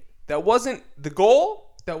to hate it. That wasn't the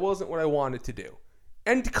goal. That wasn't what I wanted to do.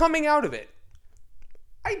 And coming out of it,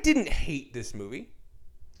 I didn't hate this movie.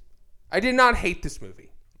 I did not hate this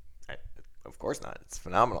movie. Of course not. It's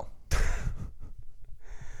phenomenal.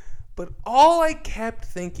 But all I kept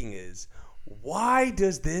thinking is, why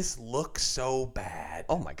does this look so bad?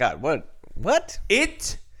 Oh my God. What?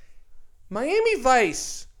 Miami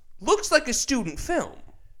Vice looks like a student film.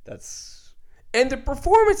 And the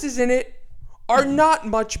performances in it are not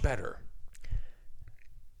much better.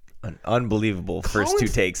 An unbelievable first two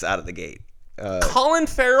takes out of the gate. Colin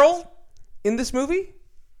Farrell in this movie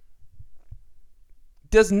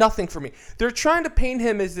does nothing for me. They're trying to paint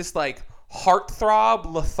him as this like heartthrob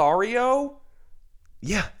Lothario.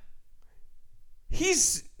 Yeah.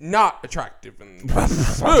 He's not attractive in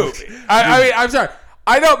this movie. I mean, I'm sorry.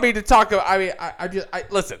 I don't mean to talk about. I mean, I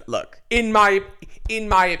listen. Look, in my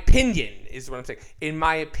opinion, is what I'm saying. In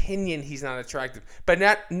my opinion, he's not attractive, but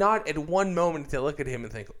not at one moment to look at him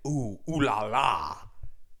and think, ooh la la.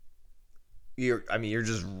 You're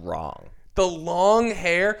just wrong. The long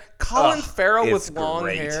hair, Colin Farrell with long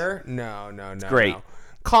great. hair. No, it's great. No.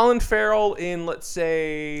 Colin Farrell in, let's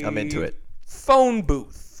say, I'm into it. Phone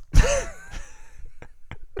Booth.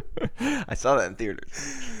 I saw that in theaters.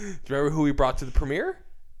 Do you remember who he brought to the premiere?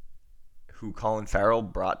 Who Colin Farrell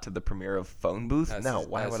brought to the premiere of Phone Booth?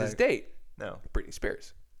 Why would his date? No. Britney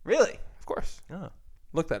Spears. Really? Of course. Oh.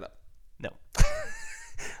 Look that up. No.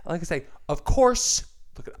 Like I say, of course,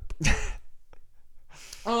 look it up.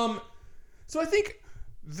 So I think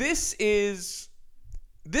this is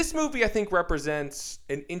This movie, I think, represents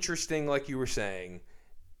an interesting, like you were saying,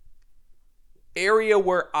 area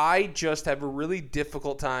where I just have a really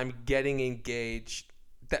difficult time getting engaged.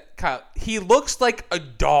 That Kyle, he looks like a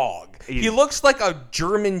dog. He looks like a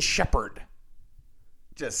German Shepherd.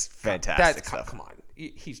 Just fantastic stuff. Come on.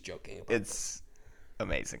 He's joking about It's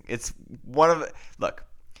amazing. It's one of the... Look,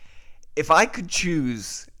 if I could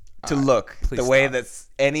choose to look the way that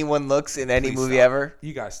anyone looks in any movie ever...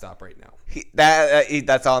 You guys stop right now.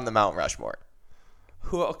 That's on the Mount Rushmore.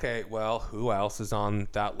 Who else is on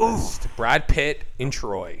that list? Brad Pitt in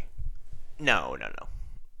Troy. No.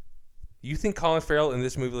 You think Colin Farrell in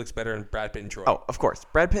this movie looks better than Brad Pitt in Troy? Oh, of course.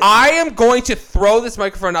 Brad Pitt. I am going to throw this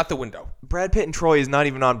microphone out the window. Brad Pitt in Troy is not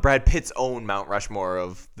even on Brad Pitt's own Mount Rushmore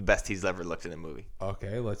of the best he's ever looked in a movie.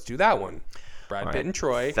 Okay, let's do that one. Brad Pitt in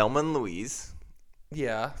Troy. Thelma and Louise.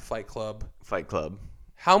 Yeah, Fight Club.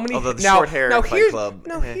 How many? Although the short hair in Fight Club.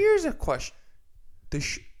 Now here's a question.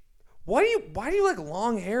 Why do you like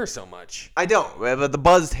long hair so much? I don't. But the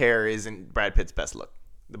buzzed hair isn't Brad Pitt's best look.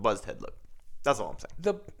 The buzzed head look. That's all I'm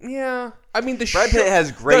saying. Brad Pitt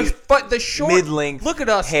has great but the short mid-length. Look at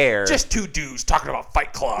us, hair. Just two dudes talking about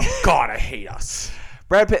Fight Club. God, I hate us.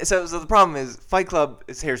 Brad Pitt. So the problem is Fight Club.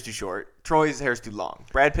 His hair's too short. Troy's hair's too long.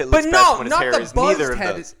 Brad Pitt looks best when his hair is neither of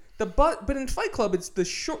those. But in Fight Club, it's the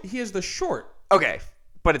short. He has the short. Okay,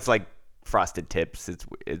 but it's like frosted tips.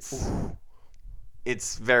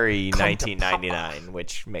 It's very 1999,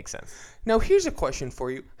 which makes sense. Now here's a question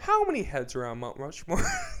for you: how many heads are on Mount Rushmore?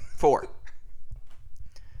 4.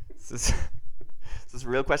 Is this a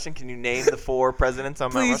real question? Can you name the 4 presidents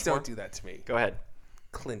on Mount Rushmore? Please don't do that to me. Go ahead.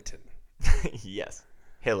 Clinton. Yes.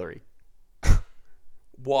 Hillary.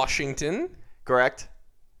 Washington. Correct.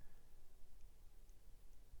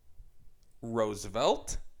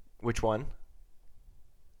 Roosevelt. Which one?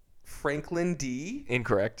 Franklin D.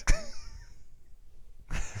 Incorrect.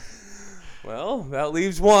 Well, that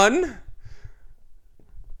leaves one.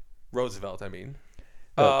 Roosevelt, I mean.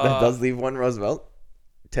 That does leave one Roosevelt.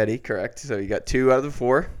 Teddy, correct. So you got 2 out of the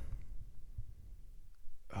 4.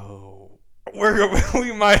 Oh.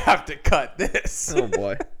 We might have to cut this. Oh,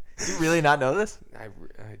 boy. Do you really not know this? I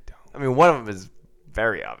don't. I mean, one of them is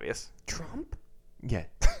very obvious. Trump? Yeah.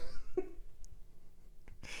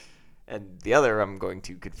 And the other I'm going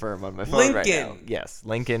to confirm on my phone right now. Yes,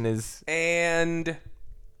 Lincoln is... And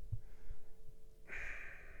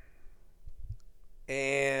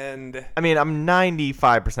I mean, I'm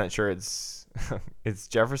 95% sure it's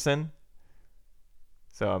Jefferson.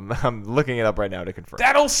 So I'm looking it up right now to confirm.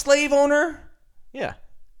 that old slave owner? Yeah.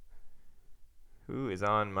 Who is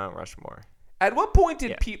on Mount Rushmore? At what point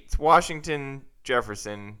did people... It's Washington,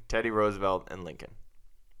 Jefferson, Teddy Roosevelt, and Lincoln.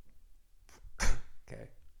 Okay.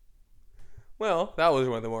 Well, that was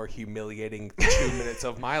one of the more humiliating 2 minutes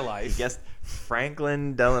of my life. He guessed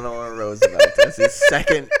Franklin Delano Roosevelt as his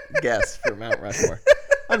second guess for Mount Rushmore.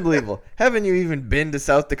 Unbelievable. Haven't you even been to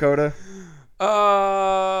South Dakota?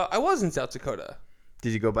 I was in South Dakota.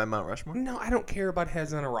 Did you go by Mount Rushmore? No, I don't care about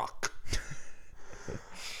heads on a rock.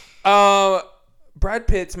 Brad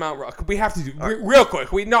Pitt's Mount Rock. We have to do real quick.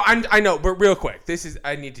 I know, but real quick.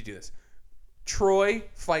 I need to do this. Troy,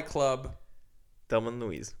 Fight Club, Thelma and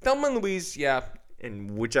Louise, yeah.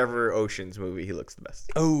 In whichever Ocean's movie he looks the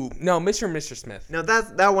best. Oh, no, Mr. and Mr. Smith. No,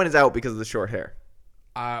 that one is out because of the short hair.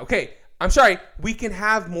 Okay, I'm sorry. We can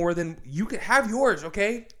have more than... You can have yours,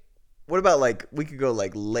 okay? What about, we could go,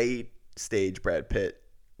 late stage Brad Pitt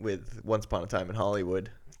with Once Upon a Time in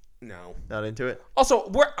Hollywood. No. Not into it?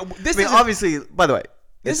 Also, obviously, by the way...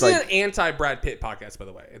 This is an anti-Brad Pitt podcast, by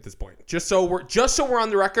the way, at this point. Just so we're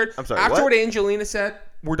on the record. I'm sorry, After what Angelina said,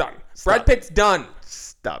 we're done. Brad Pitt's done.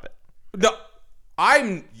 Stop it. No,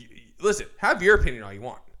 listen, have your opinion all you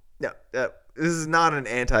want. No, this is not an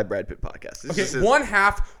anti-Brad Pitt podcast. Okay,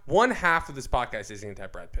 one half of this podcast is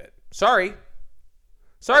anti-Brad Pitt. Sorry,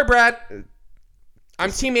 Brad.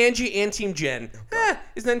 I'm Team Angie and Team Jen.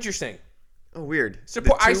 Isn't that interesting? Oh, weird.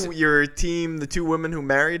 Your team, the 2 women who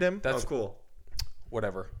married him? That's cool.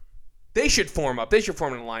 Whatever. They should form up. They should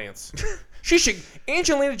form an alliance.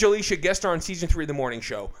 Angelina Jolie should guest star on season 3 of The Morning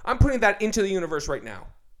Show. I'm putting that into the universe right now.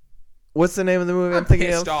 What's the name of the movie I'm thinking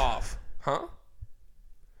of? Pissed off. Huh?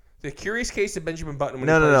 The Curious Case of Benjamin Button.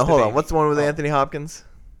 No. Hold on. What's the one with Anthony Hopkins?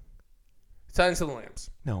 Silence of the Lambs.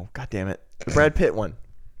 No. God damn it. The Brad Pitt one.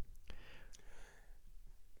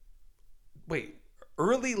 Wait.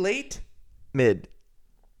 Early, late? Mid.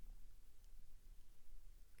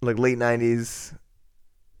 Late 90s.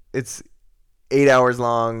 It's 8 hours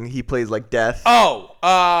long. He plays death.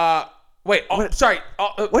 Wait. Sorry.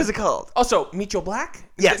 What is it called? Also, Meet Joe Black?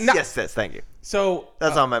 Yes. Thank you. So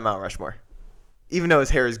that's on my Mount Rushmore. Even though his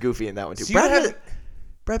hair is goofy in that one too. So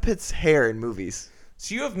Brad Pitt's hair in movies.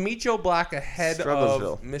 So you have Meet Joe Black ahead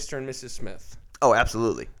of Mr. and Mrs. Smith. Oh,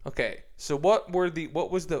 absolutely. Okay. So what was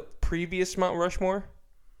the previous Mount Rushmore?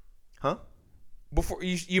 Huh? Before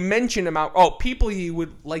you mentioned about people you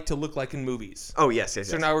would like to look like in movies. Oh, yes.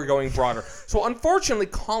 So now we're going broader. So unfortunately,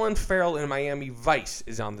 Colin Farrell in Miami Vice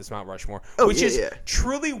is on this Mount Rushmore, which is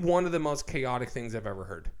truly one of the most chaotic things I've ever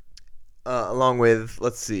heard. Along with,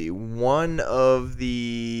 let's see, one of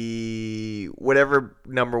the whatever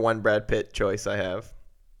number one Brad Pitt choice I have.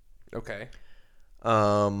 Okay.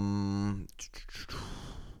 There's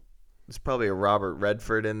probably a Robert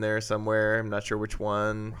Redford in there somewhere. I'm not sure which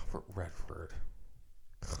one. Robert Redford.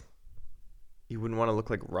 You wouldn't want to look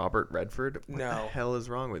like Robert Redford? What No. the hell is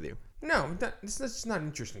wrong with you? No, that's just not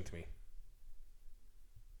interesting to me.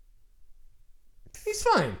 He's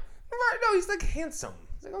fine. No, he's like handsome.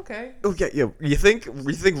 It's like, okay. Oh yeah. You think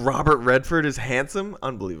Robert Redford is handsome?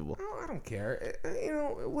 Unbelievable. No, I don't care.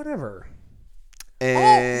 Whatever.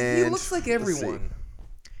 And he looks like everyone.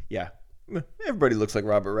 Yeah. Everybody looks like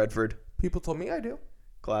Robert Redford. People told me I do.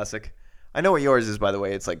 Classic. I know what yours is, by the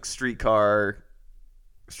way. It's like Streetcar?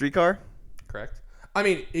 Correct. I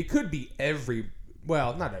mean, it could be not every.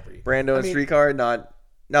 Brando and Streetcar, not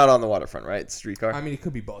on the waterfront, right? It's Streetcar. I mean, it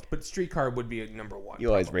could be both, but Streetcar would be number one. You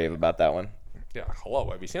always rave about that one. Yeah. Hello.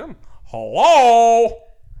 Have you seen him? Hello.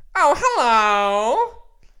 Oh, hello.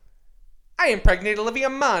 I impregnated Olivia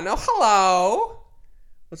Munn. Oh, hello.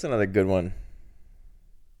 What's another good one?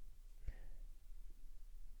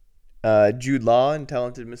 Jude Law and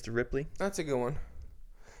Talented Mr. Ripley. That's a good one.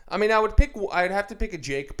 I mean, I'd have to pick a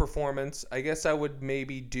Jake performance. I guess I would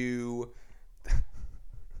maybe do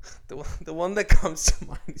the one that comes to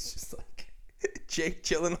mind is just like Jake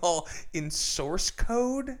Gyllenhaal in Source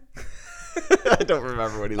Code. I don't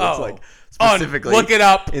remember what he looks like specifically. Look it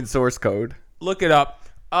up in Source Code. Look it up.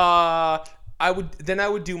 I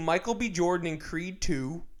would do Michael B. Jordan in Creed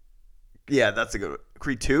 2. Yeah, that's a good one.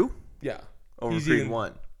 Creed 2? Yeah. Over Creed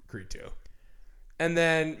 1. Creed 2. And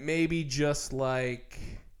then maybe just like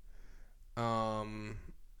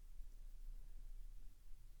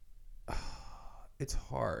it's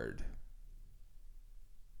hard.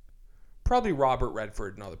 Probably Robert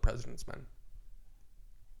Redford and All the President's Men.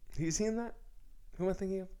 Have you seen that? Who am I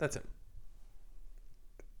thinking of? That's him.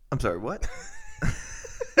 I'm sorry, what?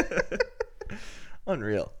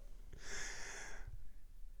 Unreal.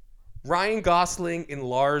 Ryan Gosling in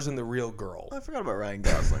Lars and the Real Girl. Oh, I forgot about Ryan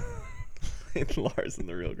Gosling. In Lars and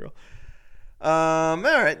the Real Girl. All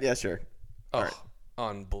right, yeah, sure. All right.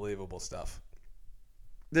 Unbelievable stuff.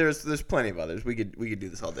 There's plenty of others. We could do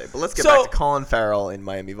this all day. But let's get back to Colin Farrell in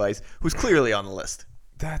Miami Vice, who's clearly on the list.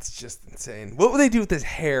 That's just insane. What would they do with his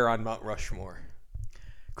hair on Mount Rushmore?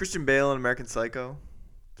 Christian Bale in American Psycho.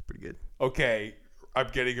 It's pretty good. Okay, I'm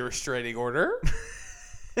getting a restraining order.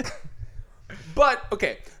 But,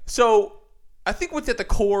 okay, so I think what's at the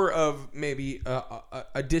core of maybe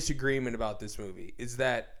a disagreement about this movie is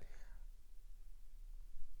that,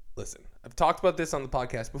 listen, I've talked about this on the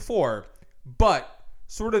podcast before, but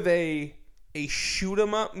sort of a shoot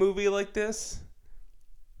 'em up movie like this,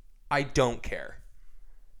 I don't care.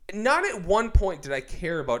 Not at one point did I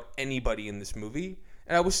care about anybody in this movie,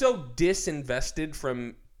 and I was so disinvested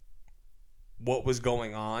from what was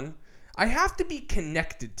going on. I have to be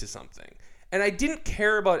connected to something. And I didn't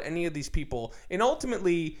care about any of these people. And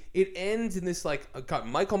ultimately, it ends in this, like, God,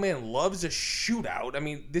 Michael Mann loves a shootout. I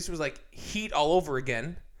mean, this was like Heat all over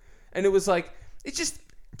again. And it was like, it's just,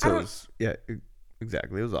 yeah,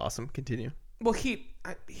 exactly. It was awesome. Continue. Well,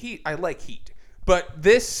 I like Heat. But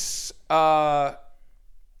this, when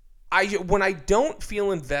I don't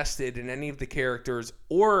feel invested in any of the characters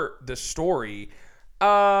or the story,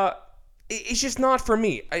 it's just not for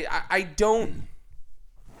me. I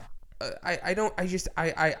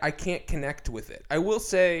can't connect with it. I will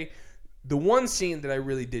say the one scene that I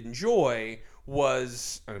really did enjoy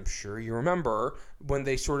was, and I'm sure you remember, when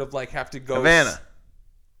they sort of like have to go Havana.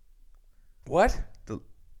 What?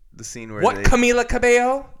 The scene where Camila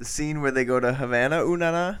Cabello? The scene where they go to Havana,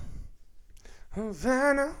 Unana.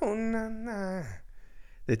 Havana, Unana.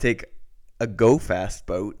 They take a go-fast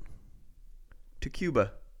boat to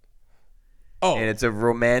Cuba. Oh. And it's a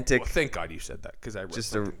romantic... Well, thank God you said that, because I wrote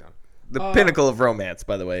something down. The pinnacle of romance,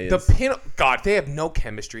 by the way. God, they have no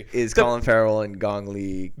chemistry. Colin Farrell and Gong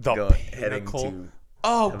Li heading to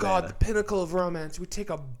Havana. God, the pinnacle of romance. We take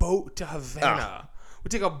a boat to Havana.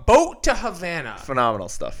 Phenomenal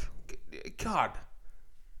stuff. God,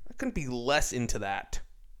 I couldn't be less into that.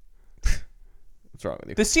 What's wrong with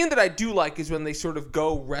you? The scene that I do like is when they sort of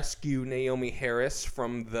go rescue Naomi Harris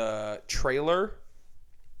from the trailer.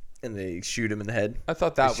 And they shoot him in the head. I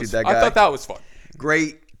thought that was fun.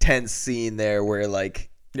 great tense scene there where like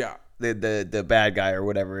Yeah. the bad guy or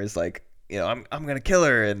whatever is like, I'm gonna kill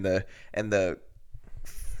her, and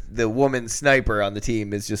the woman sniper on the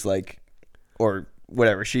team is just like, or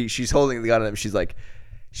whatever, she's holding the gun on him. She's like,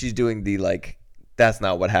 she's doing the like, that's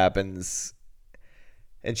not what happens,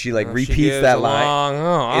 and she like repeats that line.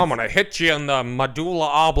 I'm gonna hit you in the medulla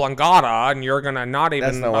oblongata, and you're gonna not even.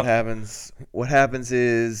 That's not what happens. What happens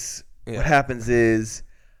is.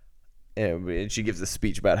 And she gives a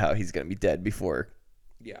speech about how he's gonna be dead before.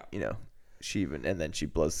 Yeah. And then she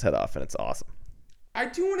blows his head off, and it's awesome. I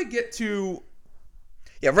do want to get to.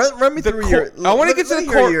 Yeah, run me through your. I want to get to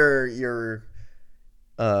the core.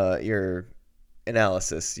 Your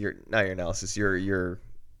analysis. Your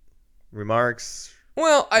remarks.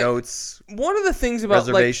 Well, notes. One of the things about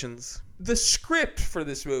reservations. The script for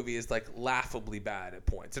this movie is like laughably bad at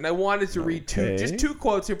points, and I wanted to read two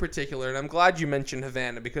quotes in particular, and I'm glad you mentioned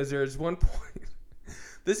Havana because there's one point.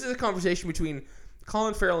 This is a conversation between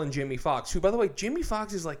Colin Farrell and Jamie Foxx, who, by the way, Jamie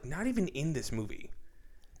Foxx is like not even in this movie.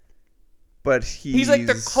 But he's like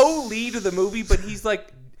the co-lead of the movie, but he's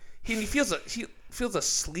like he feels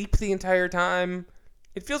asleep the entire time.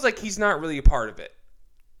 It feels like he's not really a part of it.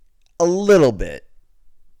 A little bit.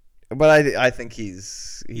 But I think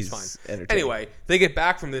he's fine. Entertaining. Anyway, they get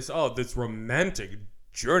back from this romantic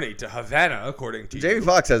journey to Havana, according to Jamie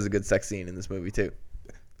Foxx has a good sex scene in this movie too.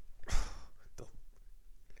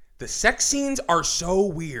 The sex scenes are so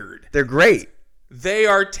weird. They're great. They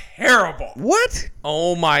are terrible. What?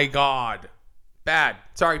 Oh my god. Bad.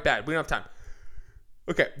 Sorry, bad. We don't have time.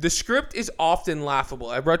 Okay, the script is often laughable.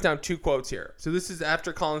 I wrote down two quotes here. So this is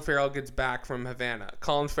after Colin Farrell gets back from Havana.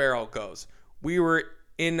 Colin Farrell goes, "We were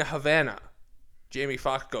in Havana." Jamie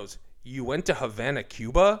Foxx goes, "You went to Havana,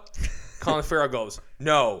 Cuba?" Colin Farrell goes,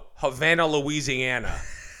 "No, Havana, Louisiana."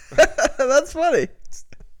 That's funny.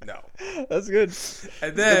 No. That's good.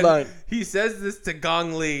 And then he says this to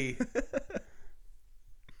Gong Li.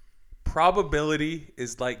 "Probability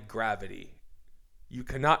is like gravity. You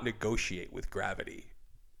cannot negotiate with gravity."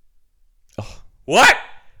 Oh. What?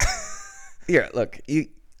 Here, look.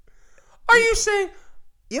 Are you saying...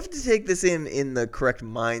 You have to take this in the correct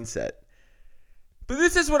mindset. But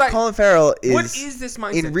this is what Colin Farrell is... What is this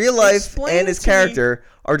mindset? In real life, and his character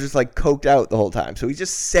are just like coked out the whole time. So he's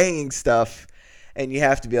just saying stuff, and you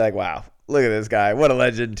have to be like, wow, look at this guy. What a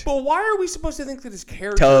legend. But why are we supposed to think that his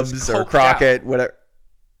character Tubbs is or coked Crockett, out? whatever.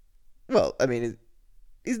 Well, I mean,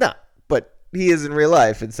 he's not. But he is in real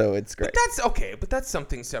life, and so it's great. But that's okay. But that's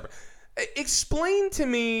something separate. Explain to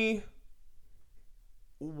me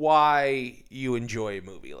why you enjoy a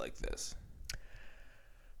movie like this.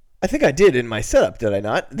 I think I did in my setup, did I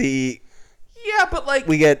not? Yeah, but like...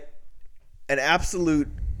 We get an absolute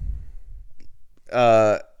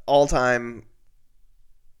all-time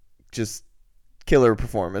just killer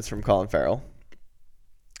performance from Colin Farrell.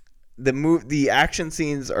 The action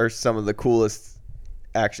scenes are some of the coolest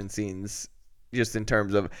action scenes just in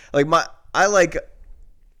terms of... I like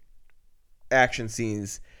action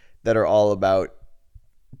scenes that are all about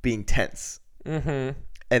being tense. Mm-hmm.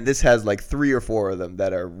 And this has like 3 or 4 of them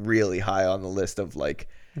that are really high on the list of like,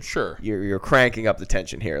 sure, you're cranking up the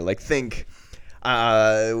tension here. Like think,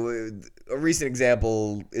 a recent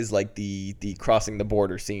example is like the crossing the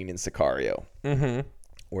border scene in Sicario, mm-hmm.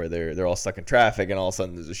 where they're all stuck in traffic and all of a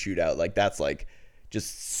sudden there's a shootout. Like that's like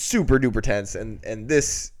just super duper tense. And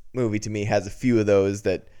this movie to me has a few of those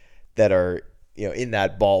that are, in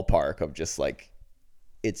that ballpark of just like,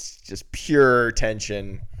 it's just pure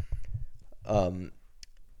tension.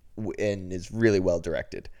 And is really well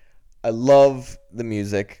directed. I love the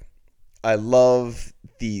music. I love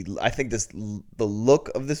I think the look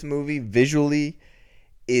of this movie visually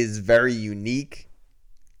is very unique.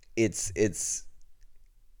 It's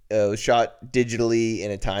shot digitally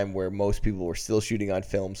in a time where most people were still shooting on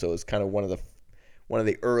film, so it's kind of one of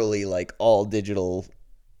the early like all digital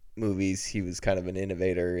movies. He was kind of an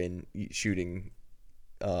innovator in shooting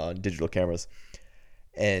digital cameras,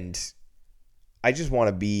 and I just want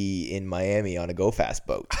to be in Miami on a go fast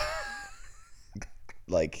boat,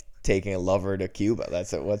 like taking a lover to Cuba.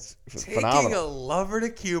 What's phenomenal. Taking a lover to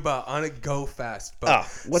Cuba on a go fast boat.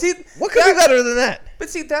 What could be better than that? But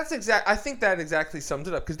see, I think that exactly sums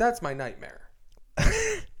it up because that's my nightmare.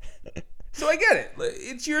 So I get it.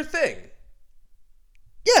 It's your thing.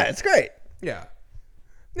 Yeah, it's great. Yeah.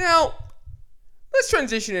 Now, let's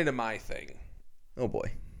transition into my thing. Oh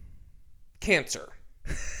boy. Cancer.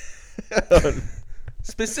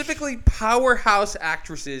 Specifically, powerhouse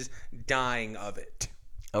actresses dying of it.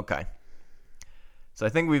 Okay. So I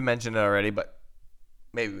think we've mentioned it already, but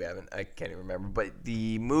maybe we haven't. I can't even remember. But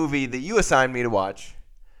the movie that you assigned me to watch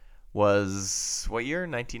was what year?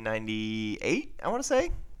 1998, I want to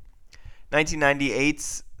say.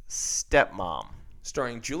 1998's Stepmom.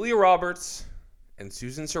 Starring Julia Roberts and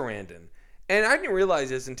Susan Sarandon. And I didn't realize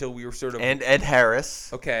this until we were sort of... And Ed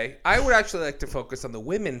Harris. Okay. I would actually like to focus on the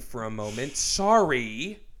women for a moment.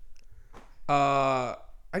 Sorry. I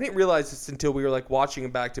didn't realize this until we were like watching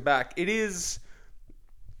them back to back. It is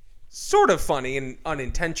sort of funny and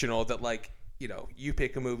unintentional that like, you know, you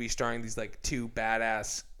pick a movie starring these like two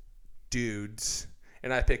badass dudes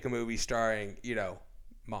and I pick a movie starring, you know,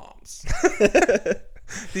 moms.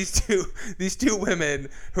 these two women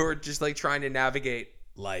who are just like trying to navigate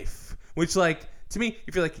life, which like to me,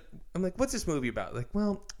 if you're like, I'm like, what's this movie about? Like,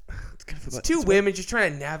 well, it's two women just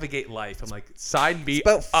trying to navigate life. I'm like, side B. It's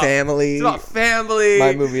about family. It's about family.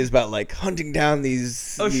 My movie is about like hunting down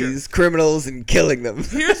these criminals and killing them.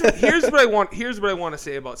 Here's what I want. Here's what I want to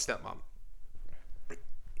say about Stepmom.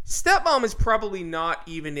 Stepmom is probably not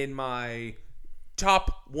even in my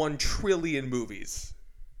top 1 trillion movies.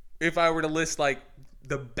 If I were to list like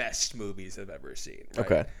the best movies I've ever seen. Right?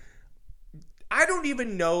 Okay. I don't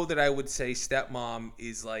even know that I would say Stepmom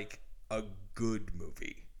is like a good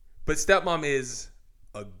movie. But Stepmom is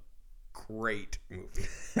a great movie.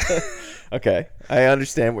 Okay. I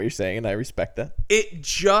understand what you're saying, and I respect that. It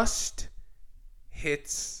just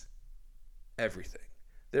hits everything.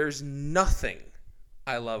 There's nothing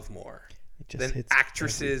I love more than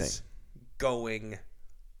actresses going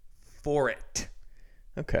for it.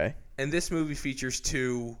 Okay. And this movie features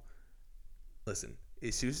two... Listen,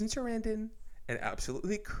 is Susan Sarandon an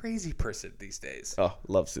absolutely crazy person these days? Oh,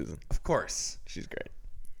 love Susan. Of course. She's great.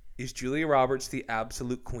 Is Julia Roberts the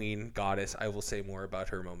absolute queen, goddess? I will say more about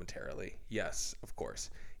her momentarily. Yes, of course.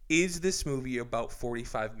 Is this movie about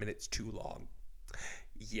 45 minutes too long?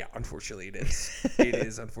 Yeah, unfortunately it is. It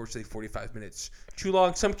is, unfortunately, 45 minutes too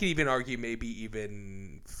long. Some could even argue maybe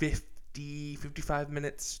even 50, 55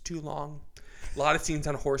 minutes too long. A lot of scenes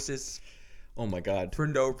on horses. Oh my God. For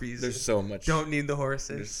no reason. There's so much. Don't need the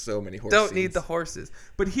horses. There's so many horses. Don't need the horses.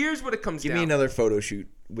 But here's what it comes down to. Give me another photo shoot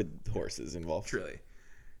with horses involved. Truly.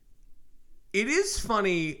 It is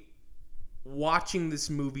funny watching this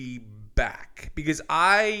movie back because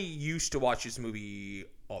I used to watch this movie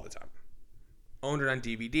all the time. Owned it on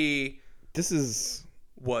DVD. This is...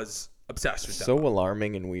 Was obsessed with so Stepmom.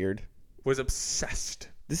 alarming and weird. Was obsessed.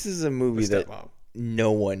 This is a movie that Stepmom.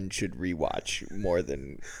 No one should rewatch more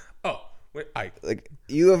than... Oh, wait,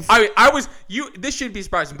 you have... This should be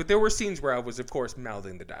surprising, but there were scenes where I was, of course,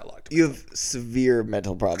 mouthing the dialogue. You have severe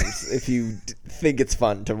mental problems if you think it's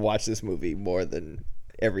fun to watch this movie more than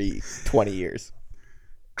every 20 years.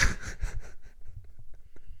 I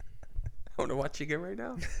want to watch it again right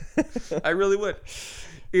now. I really would.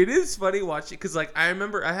 It is funny watching because, like, I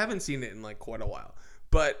remember I haven't seen it in like quite a while,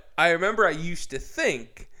 but I remember I used to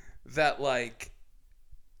think that like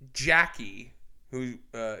Jackie, who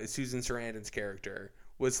is Susan Sarandon's character,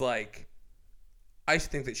 was like, I used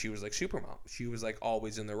to think that she was like Supermom. She was like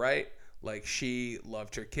always in the right. Like she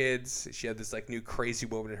loved her kids. She had this like new crazy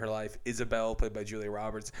woman in her life, Isabel, played by Julia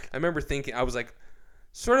Roberts. I remember thinking, I was like,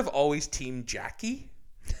 sort of always team Jackie.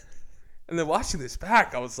 And then watching this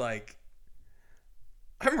back, I was like,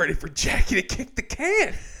 I'm ready for Jackie to kick the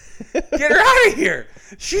can. Get her out of here.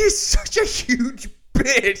 She's such a huge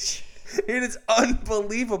bitch. It is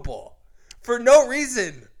unbelievable. For no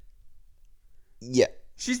reason. Yeah.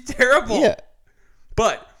 She's terrible. Yeah.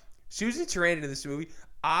 But Susan Sarandon in this movie,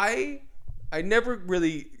 I never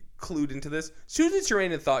really clued into this. Susan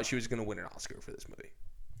Sarandon thought she was going to win an Oscar for this movie.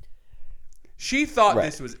 She thought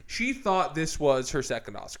this was her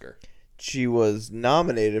second Oscar. She was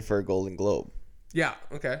nominated for a Golden Globe. Yeah.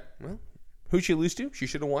 Okay. Well, who'd she lose to? She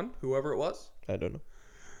should have won. Whoever it was. I don't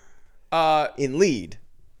know. In lead.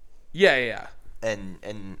 Yeah.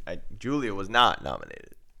 And Julia was not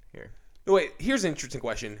nominated here. Wait, here's an interesting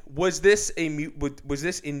question. Was this in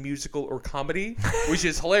musical or comedy? Which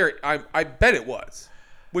is hilarious. I bet it was.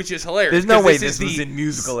 Which is hilarious. There's no way this was in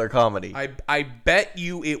musical or comedy. I bet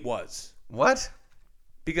you it was. What?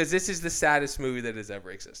 Because this is the saddest movie that has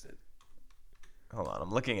ever existed. Hold on,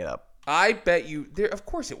 I'm looking it up. I bet you of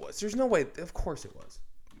course it was. There's no way. Of course it was.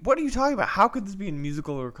 What are you talking about? How could this be in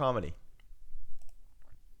musical or comedy?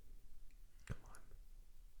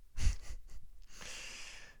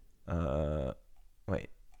 Wait.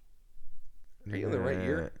 Are you in the right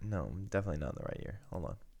year? No, I'm definitely not in the right year. Hold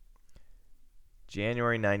on.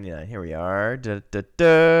 January 99. Here we are.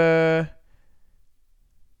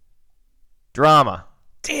 Drama.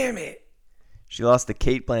 Damn it. She lost to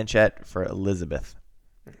Cate Blanchett for Elizabeth.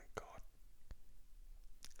 Oh, God.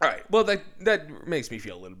 All right. Well, that makes me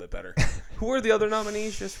feel a little bit better. Who are the other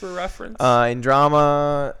nominees, just for reference? In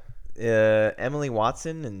drama, Emily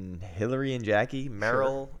Watson and Hillary and Jackie,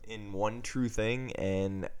 Meryl in One True Thing,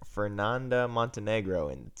 and Fernanda Montenegro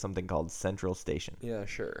in something called Central Station. Yeah,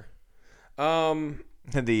 sure.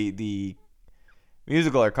 The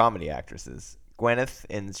musical or comedy actresses: Gwyneth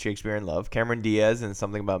in Shakespeare in Love, Cameron Diaz in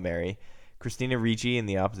Something About Mary, Christina Ricci in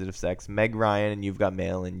The Opposite of Sex, Meg Ryan in You've Got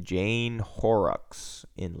Mail, and Jane Horrocks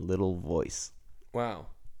in Little Voice. Wow.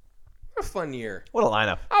 What a fun year. What a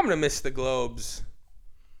lineup. I'm going to miss the Globes.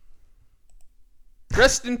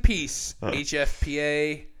 Rest in peace,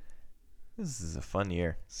 HFPA. This is a fun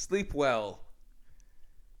year. Sleep well.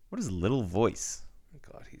 What is Little Voice? Oh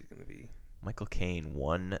God, he's going to be... Michael Caine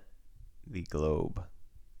won the Globe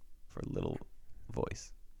for Little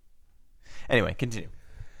Voice. Anyway, continue.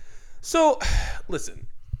 So, listen.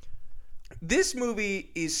 This movie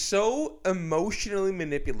is so emotionally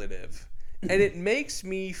manipulative, and it makes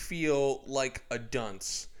me feel like a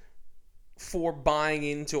dunce for buying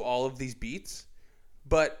into all of these beats.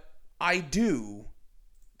 But I do,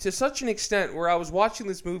 to such an extent where I was watching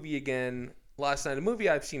this movie again last night, a movie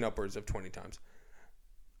I've seen upwards of 20 times,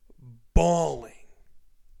 bawling.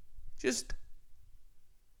 Just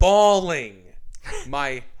bawling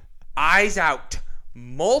my eyes out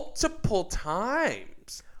multiple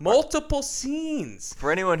times. Multiple scenes.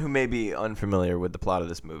 For anyone who may be unfamiliar with the plot of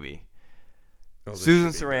this movie, Susan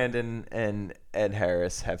Sarandon and Ed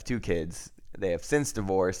Harris have 2 kids. They have since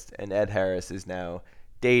divorced, and Ed Harris is now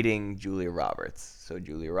dating Julia Roberts. So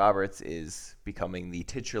Julia Roberts is becoming the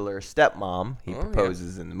titular stepmom he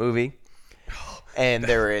proposes in the movie. And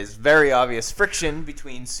there is very obvious friction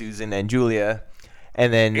between Susan and Julia.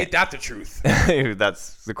 And then Ain't that the truth?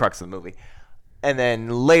 That's the crux of the movie. And then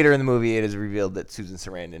later in the movie, it is revealed that Susan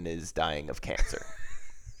Sarandon is dying of cancer.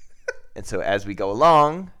 And so as we go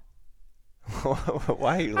along...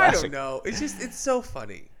 Why are you laughing? I don't know. It's so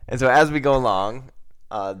funny. And so as we go along,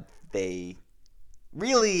 they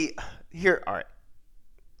really... All right.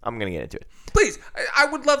 I'm going to get into it. Please, I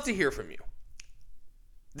would love to hear from you.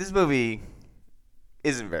 This movie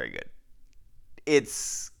isn't very good.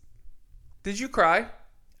 Did you cry?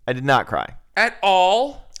 I did not cry. At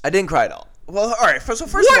all? I didn't cry at all. Well, all right. So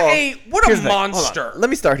first of all... What here's a the thing. monster. Let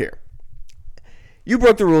me start here. You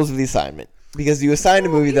broke the rules of the assignment because you assigned a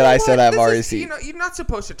movie that I said I've already seen. You're not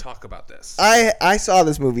supposed to talk about this. I saw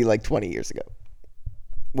this movie like 20 years ago.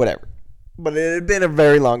 Whatever. But it had been a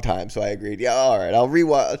very long time, so I agreed. Yeah, all right. I'll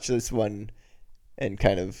rewatch this one and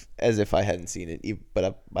kind of as if I hadn't seen it,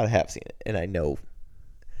 but I have seen it, and I know.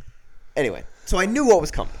 Anyway, so I knew what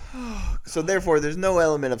was coming. So therefore, there's no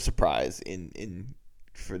element of surprise in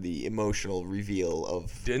for the emotional reveal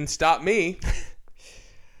of... Didn't stop me.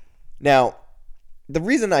 Now, the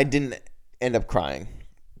reason I didn't end up crying,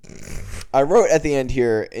 I wrote at the end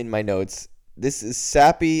here in my notes, this is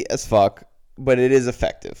sappy as fuck, but it is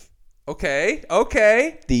effective. Okay.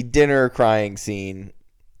 The dinner crying scene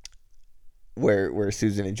where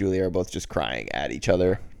Susan and Julia are both just crying at each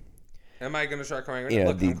other. Am I going to start crying? You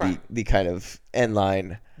know, Look, I'm crying. the kind of end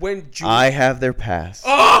line. When Julia... I have their past,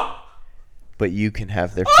 but you can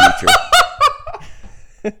have their future.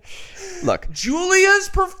 Look, Julia's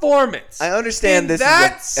performance. I understand this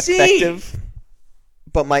is effective,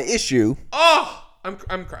 but my issue... I'm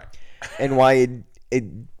crying. And why it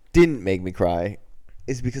didn't make me cry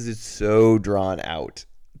is because it's so drawn out.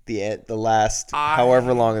 The last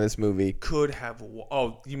however long of this movie could have...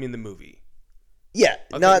 Oh, you mean the movie? Yeah,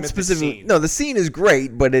 not specifically. No, the scene is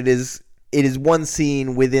great, but it is one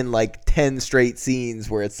scene within like 10 straight scenes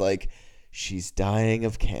where it's like, she's dying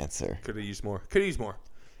of cancer. Could have used more.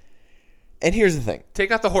 And here's the thing.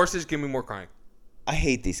 Take out the horses, give me more crying. I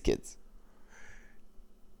hate these kids.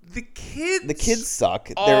 The kids suck.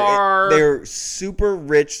 They're super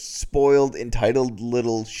rich, spoiled, entitled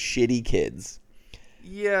little shitty kids.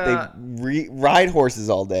 Yeah. They ride horses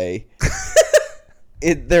all day.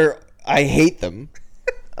 I hate them.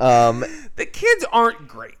 The kids aren't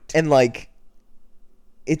great. And like,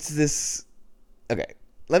 it's this. Okay,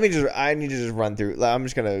 I need to just run through. I'm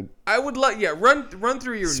just gonna. I would run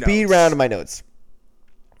through your speed notes. round of my notes.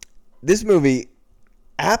 This movie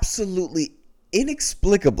absolutely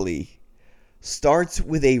inexplicably starts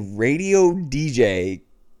with a radio DJ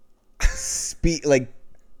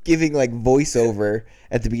giving like voiceover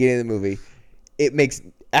at the beginning of the movie. It makes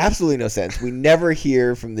absolutely no sense. We never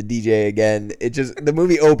hear from the DJ again. The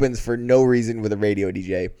movie opens for no reason with a radio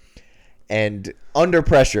DJ, and Under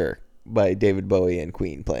Pressure by David Bowie and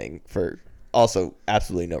Queen playing for also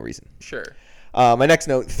absolutely no reason. Sure. My next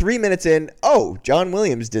note, 3 minutes in, John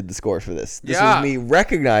Williams did the score for this. This was me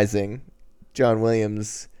recognizing John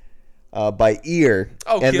Williams by ear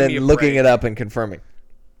and then looking it up and confirming.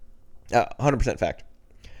 100% fact.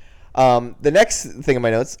 The next thing in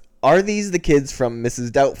my notes, are these the kids from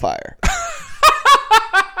Mrs. Doubtfire?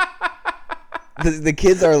 The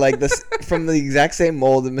kids are like this from the exact same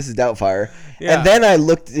mold of Mrs. Doubtfire. Yeah. And then I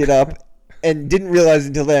looked it up and didn't realize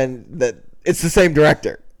until then that it's the same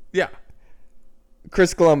director. Yeah.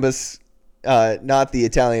 Chris Columbus, not the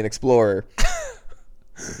Italian explorer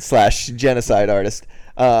 / genocide artist.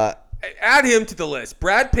 Add him to the list.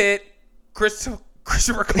 Brad Pitt,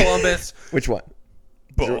 Christopher Columbus. Which one?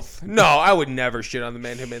 Both. No, I would never shit on the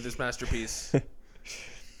man who made this masterpiece.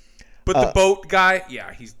 But the boat guy,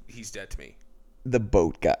 yeah, he's dead to me. The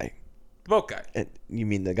boat guy. The boat guy. And you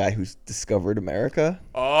mean the guy who's discovered America?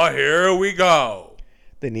 Oh, here we go.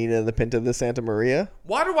 The Nina, the Pinta, the Santa Maria?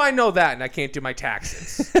 Why do I know that and I can't do my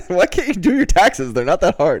taxes? Why can't you do your taxes? They're not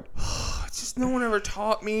that hard. It's just no one ever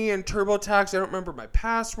taught me. And TurboTax, I don't remember my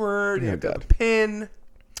password. You have to have a PIN.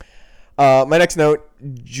 My next note,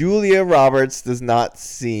 Julia Roberts does not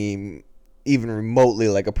seem even remotely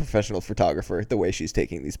like a professional photographer the way she's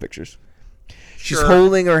taking these pictures. She's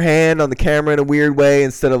holding her hand on the camera in a weird way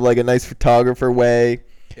instead of like a nice photographer way.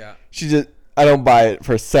 Yeah. I don't buy it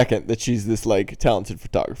for a second that she's this like talented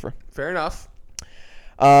photographer. Fair enough.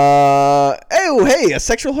 Hey, a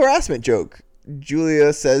sexual harassment joke.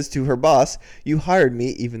 Julia says to her boss, "You hired me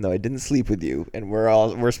even though I didn't sleep with you," and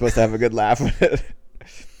we're supposed to have a good laugh with it.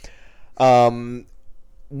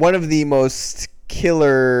 One of the most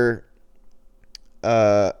killer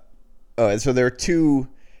and so there are two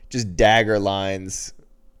just dagger lines.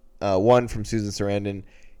 One from Susan Sarandon,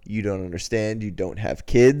 "You don't understand, you don't have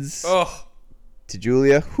kids." Oh. To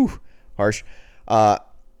Julia, whew, harsh. And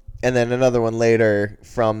then another one later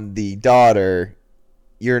from the daughter,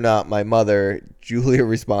 "You're not my mother." Julia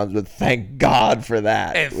responds with, "Thank God for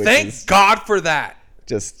that." And thank God for that.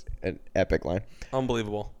 Just an epic line.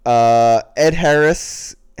 Unbelievable. Ed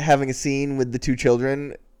Harris having a scene with the two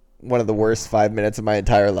children. One of the worst 5 minutes of my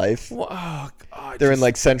entire life. Well, oh, God, they're in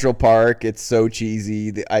like Central Park. It's so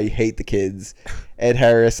cheesy. I hate the kids. Ed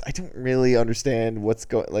Harris. I don't really understand what's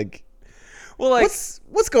going like. Well, like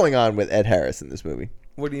what's going on with Ed Harris in this movie?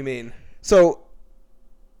 What do you mean? So,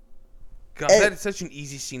 God, that is such an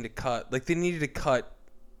easy scene to cut. Like they needed to cut.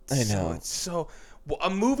 I know. A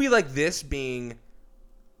movie like this being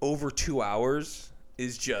over 2 hours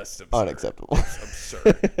is just absurd. Unacceptable. It's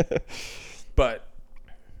absurd. But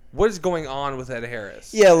what is going on with Ed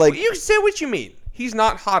Harris? Yeah, like you say what you mean. He's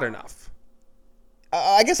not hot enough.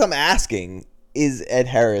 I guess I'm asking: is Ed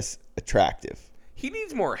Harris attractive? He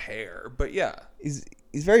needs more hair, but yeah, he's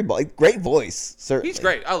very great voice. Certainly, he's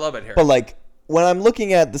great. I love Ed Harris. But like when I'm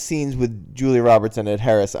looking at the scenes with Julia Roberts and Ed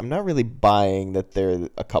Harris, I'm not really buying that they're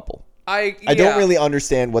a couple. I don't really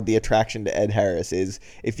understand what the attraction to Ed Harris is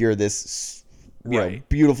if you're this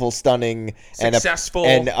beautiful, stunning, successful,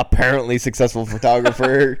 and apparently successful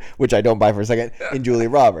photographer, which I don't buy for a second, in Julia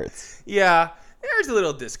Roberts. Yeah, there's a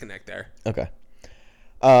little disconnect there. Okay.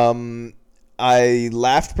 I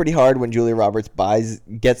laughed pretty hard when Julia Roberts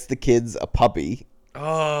gets the kids a puppy.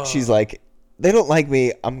 Oh. She's like, "They don't like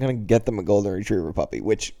me. I'm going to get them a golden retriever puppy,"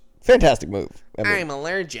 which fantastic move. I mean, I'm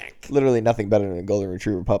allergic. Literally nothing better than a golden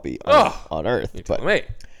retriever puppy on Earth. But me.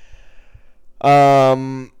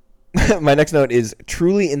 my next note is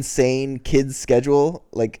truly insane kids schedule.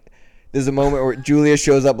 Like there's a moment where Julia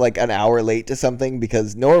shows up like an hour late to something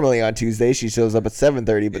because normally on Tuesday she shows up at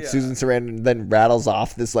 7:30, but Susan Sarandon then rattles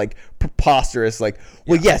off this like preposterous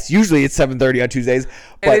yes, usually it's 7:30 on Tuesdays,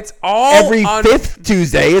 but and it's all every fifth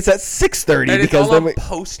Tuesday it's at 6:30 and because it's all on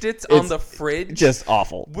Post-its on the fridge. Just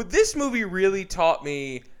awful. This movie really taught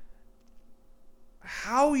me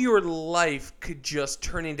how your life could just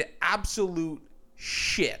turn into absolute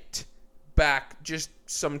shit back just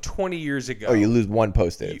some 20 years ago. Oh, you lose one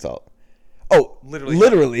Post-it, it's all. Oh,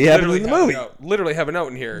 literally happens in the movie. Literally have a note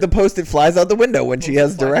in here. The Post-it flies out the window when she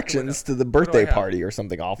has directions to the birthday party or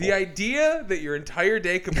something awful. The idea that your entire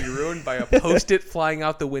day could be ruined by a Post-it flying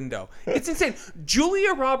out the window. It's insane.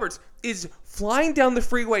 Julia Roberts is flying down the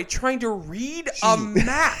freeway trying to read a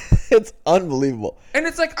map. It's unbelievable. And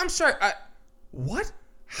it's like, I'm sorry, what?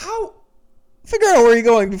 How? Figure out where you're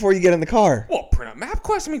going before you get in the car. Well, print out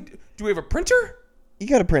MapQuest. I mean, do we have a printer? You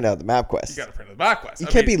got to print out the MapQuest. You got to print out the MapQuest. You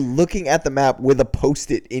can't be looking at the map with a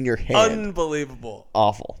Post-it in your hand. Unbelievable.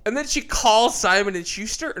 Awful. And then she calls Simon &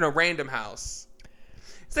 Schuster in a random house.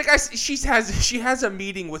 It's like she has a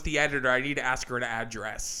meeting with the editor. I need to ask her an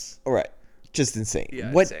address. All right. Just insane.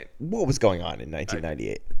 Yeah, insane. What was going on in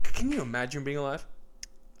 1998? Can you imagine being alive?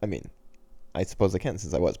 I mean, I suppose I can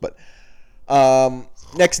since I was. But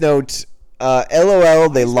next note. LOL,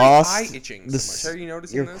 they lost. My eye itching so much. Are you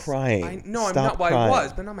noticing this? You're crying. I'm not. Well, I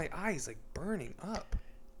was, but now my eye is like burning up.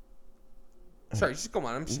 Sorry, just go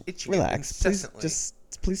on. I'm just itching Relax. incessantly.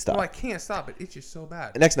 Please stop. No, I can't stop. It itches so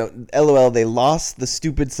bad. Next note. LOL, they lost the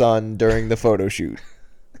stupid son during the photo shoot.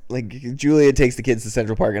 Like, Julia takes the kids to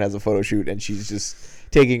Central Park and has a photo shoot, and she's just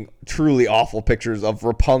taking truly awful pictures of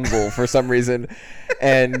Rapunzel for some reason.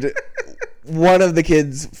 And one of the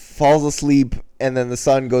kids falls asleep, and then the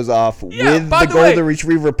son goes off with the golden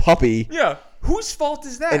retriever puppy. Yeah. Whose fault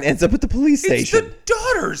is that? And ends up at the police station. It's the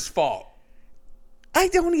daughter's fault. I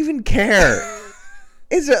don't even care.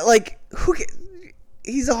 Is it like,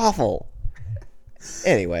 he's awful.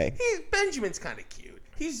 Anyway. Benjamin's kind of cute.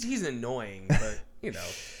 He's annoying, but, you know.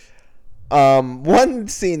 One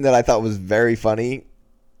scene that I thought was very funny,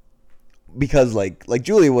 because like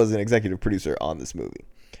Julia was an executive producer on this movie.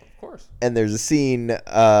 Of course. And there's a scene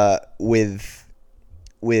with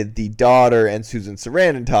the daughter and Susan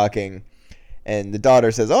Sarandon talking, and the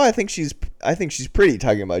daughter says, "Oh, I think she's pretty,"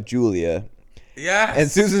 talking about Julia. Yeah. And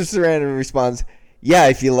Susan Sarandon responds, "Yeah,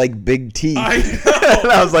 if you like big teeth." I know.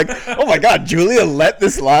 And I was like, "Oh my God, Julia let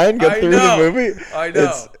this line go through the movie." I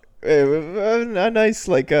know. It was a nice,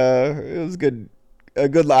 like, it was good. A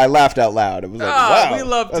good. I laughed out loud. It was like, wow. We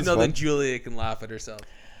love to know fun. that Julia can laugh at herself.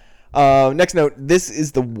 Next note. This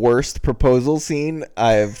is the worst proposal scene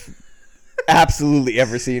I've absolutely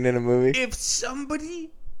ever seen in a movie. If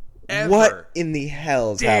somebody ever what in the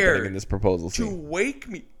hell is happening in this proposal scene? To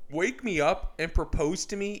wake me up and propose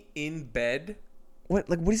to me in bed. What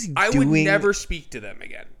is he doing? I would never speak to them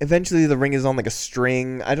again. Eventually, the ring is on like a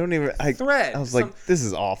string. I don't even. Thread. I was like, this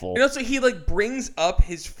is awful. And also, he like brings up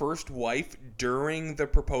his first wife during the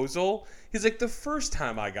proposal. He's like, the first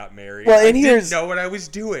time I got married, I didn't know what I was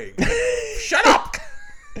doing. Shut up.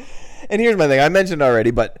 And here's my thing. I mentioned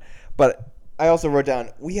already, but I also wrote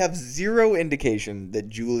down, we have zero indication that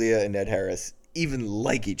Julia and Ed Harris even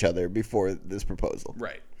like each other before this proposal.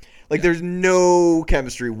 Right. Like, there's no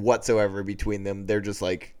chemistry whatsoever between them. They're just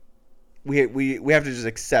like, we have to just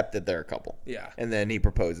accept that they're a couple. Yeah. And then he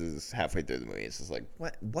proposes halfway through the movie. It's just like,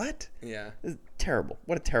 what? Yeah. This is terrible.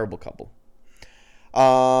 What a terrible couple.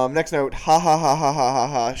 Next note, ha ha ha ha ha ha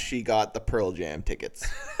ha. She got the Pearl Jam tickets.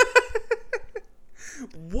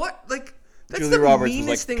 What? Like, that's Julia the Roberts meanest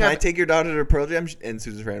was like, thing "Can I take your daughter to Pearl Jam?" And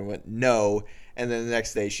Susan Sarandon went, "No." And then the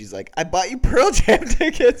next day, she's like, "I bought you Pearl Jam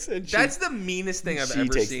tickets." And that's the meanest thing I've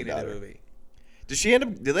ever seen in a movie. Did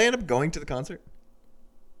they end up going to the concert?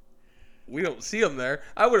 We don't see them there.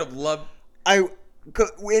 I would have loved.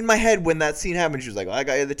 In my head, when that scene happened, she was like, "I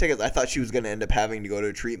got you the tickets." I thought she was going to end up having to go to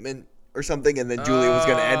a treatment or something, and then Julia was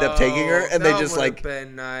going to end up taking her, and they just like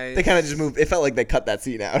been nice. They kind of just moved. It felt like they cut that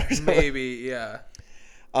scene out or something. Maybe, yeah.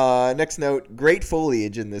 Next note, great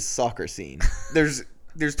foliage in this soccer scene.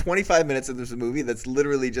 There's 25 minutes of this movie that's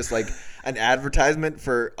literally just like an advertisement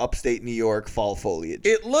for upstate New York fall foliage.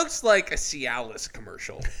 It looks like a Cialis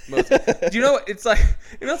commercial. Do you know what it's like?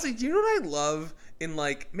 And also, do you know what I love in,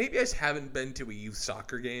 like, maybe I just haven't been to a youth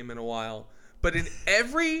soccer game in a while, but in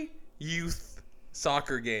every youth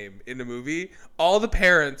soccer game in the movie, all the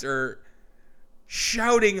parents are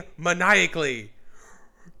shouting maniacally,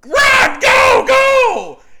 "Run,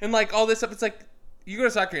 go!" And like all this stuff. It's like, you go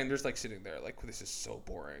to soccer and there's like sitting there like, this is so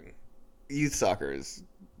boring. Youth soccer is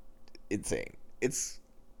insane. It's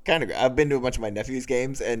kind of great. I've been to a bunch of my nephew's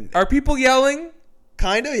games, and are people yelling?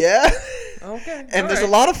 Kind of, yeah. Okay. And there's a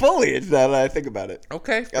lot of foliage now that I think about it.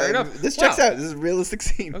 Okay, fair enough. This checks out. This is a realistic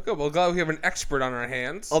scene. Okay, well, glad we have an expert on our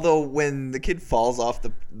hands. Although when the kid falls off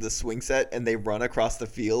the swing set and they run across the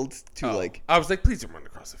field to like... I was like, please don't run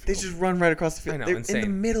across the field. They just run right across the field. I know, They're insane. in the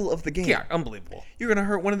middle of the game. Yeah, unbelievable. You're going to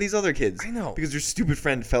hurt one of these other kids. I know. Because your stupid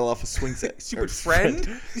friend fell off a swing set. Stupid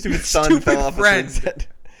friend? Stupid son fell off a swing set.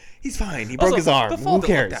 He's fine. He broke his arm. The fall Who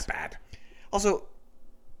cares? didn't look that bad. Also,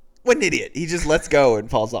 what an idiot. He just lets go and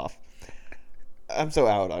falls off. I'm so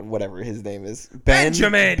out on whatever his name is.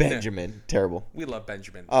 Benjamin. Terrible. We love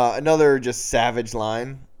Benjamin. Another just savage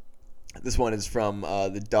line. This one is from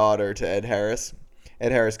the daughter to Ed Harris.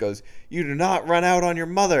 Ed Harris goes, "You do not run out on your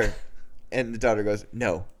mother." And the daughter goes,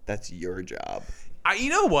 "No, that's your job." You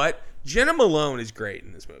know what? Jenna Malone is great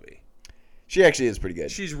in this movie. She actually is pretty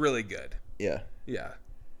good. She's really good. Yeah. Yeah.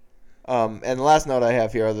 And the last note I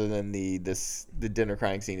have here, other than the dinner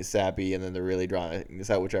crying scene, is sappy, and then the really drawing this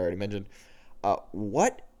out, which I already mentioned.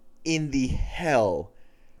 What in the hell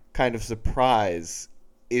kind of surprise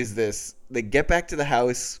is this? They get back to the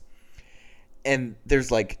house, and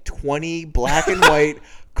there's like 20 black and white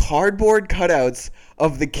cardboard cutouts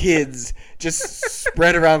of the kids just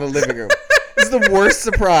spread around the living room. This is the worst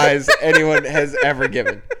surprise anyone has ever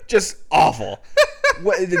given. Just awful.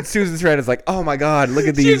 And Susan Sarandon's like, "Oh my God, look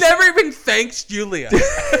at these." She never even thanks Julia.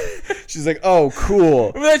 She's like, oh,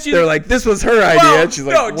 cool. But They're like, this was her idea. And she's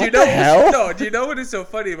like, what the hell? No, do you know what is so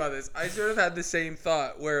funny about this? I sort of had the same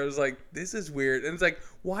thought where it was like, this is weird. And it's like,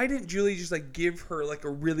 why didn't Julie just like give her like a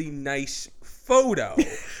really nice photo? And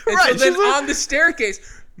Right, so then she's like- on the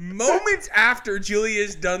staircase, moments after Julie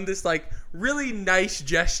has done this like really nice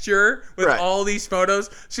gesture with Right. all these photos,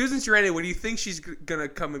 Susan Sarandon, when you think she's gonna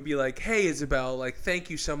come and be like, hey Isabel, like thank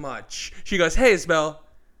you so much, she goes, hey Isabel, I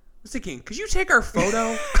was thinking, could you take our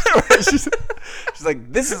photo? she's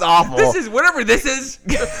like, this is awful. This is whatever this is.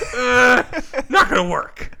 Not gonna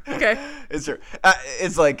work. Okay. It's true.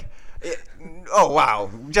 It's like, oh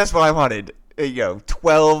wow, just what I wanted.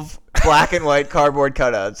 12 black and white cardboard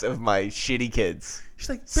cutouts of my shitty kids. She's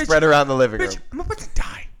like, spread around the living room. Bitch, I'm about to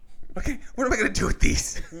die. Okay, what am I gonna do with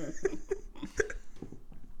these?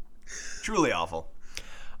 Truly awful.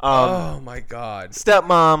 Oh my God.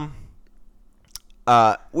 Stepmom.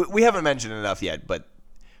 We haven't mentioned enough yet, but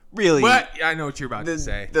really, What? I know what you're about to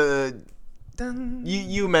say. We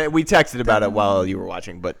texted about it while you were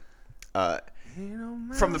watching, but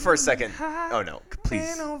from the first second. Oh no,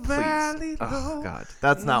 please. Oh God,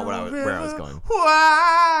 that's not where I was going.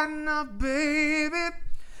 Why not, baby?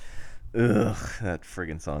 Ugh, that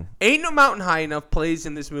friggin' song. Ain't No Mountain High Enough plays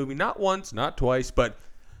in this movie not once, not twice, but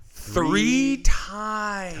three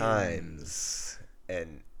times.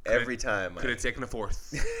 And every time Could have taken a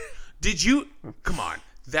fourth. Did you? Come on.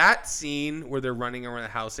 That scene where they're running around the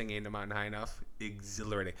house saying Ain't No Mountain High Enough,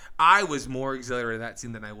 exhilarating. I was more exhilarated in that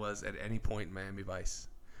scene than I was at any point in Miami Vice.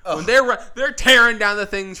 Oh. When they're tearing down the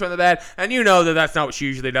things from the bed, and you know that's not what she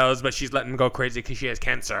usually does, but she's letting them go crazy because she has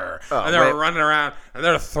cancer. And they're running around, and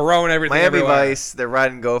they're throwing everything Miami everywhere. Vice, they're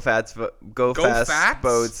riding Go Fast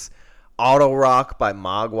boats. Auto Rock by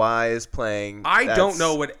Mogwai is playing. I don't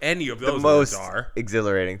know what any of those words are.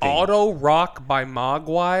 Exhilarating thing. Auto Rock by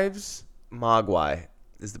Mogwives? Mogwai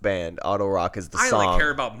is the band. Auto Rock is the I song. only care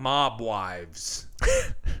about mob wives.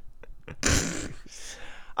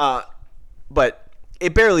 But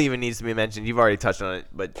it barely even needs to be mentioned. You've already touched on it.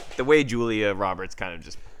 But the way Julia Roberts kind of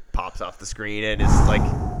just pops off the screen and is like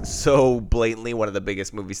so blatantly one of the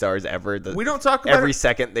biggest movie stars ever. We don't talk about every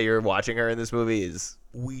second that you're watching her in this movie is.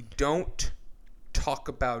 We don't talk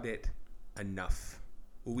about it enough.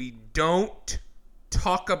 We don't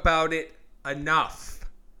talk about it enough.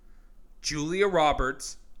 Julia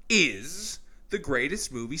Roberts is the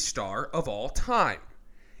greatest movie star of all time.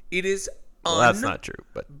 It is that's not true,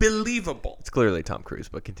 but believable. It's clearly Tom Cruise,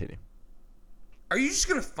 but continue. Are you just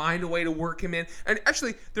going to find a way to work him in? And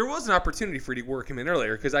actually, there was an opportunity for you to work him in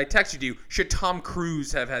earlier because I texted you, should Tom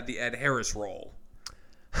Cruise have had the Ed Harris role?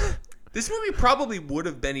 This movie probably would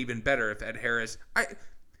have been even better if Ed Harris...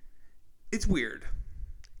 It's weird.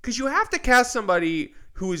 Because you have to cast somebody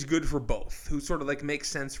who is good for both, who sort of like makes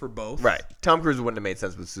sense for both. Right. Tom Cruise wouldn't have made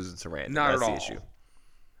sense with Susan Sarandon. Not That's at the all. issue.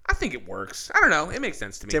 I think it works. I don't know. It makes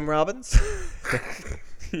sense to me. Tim Robbins?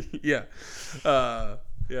 Yeah.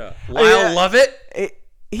 Yeah. Lyle Lovett?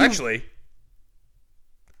 Actually,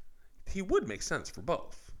 he would make sense for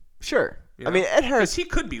both. Sure. You know? I mean, Ed Harris... Because he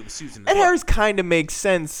could be with Susan. Ed Harris kind of makes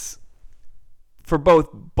sense for both,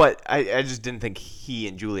 but I just didn't think he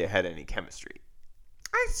and Julia had any chemistry.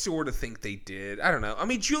 I sort of think they did. I don't know. I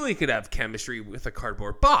mean, Julia could have chemistry with a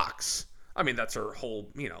cardboard box. I mean, that's her whole,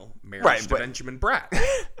 marriage to Benjamin Bratt.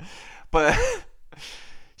 But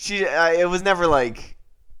it was never like...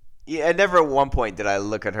 Yeah, never at one point did I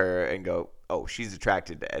look at her and go, oh, she's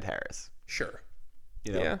attracted to Ed Harris. Sure.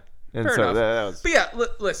 Yeah. And fair enough. That was... But yeah,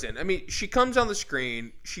 listen. I mean, she comes on the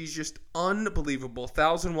screen. She's just unbelievable.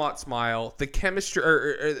 1,000-watt smile. The chemistry,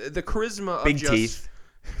 or the charisma of big teeth.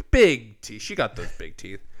 Big teeth. She got those big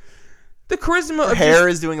teeth. The charisma her of hair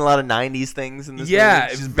is doing a lot of 90s things in this movie. Yeah,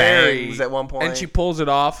 She bangs at one point. And she pulls it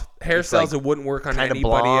off. Hairstyles that wouldn't work on anybody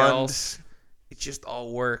blonde. else. It just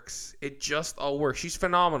all works. She's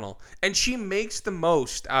phenomenal. And she makes the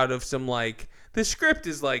most out of some, the script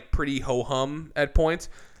is, pretty ho-hum at points.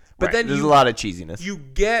 But then there's a lot of cheesiness. You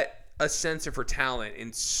get a sense of her talent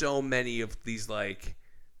in so many of these,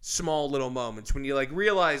 small little moments. When you,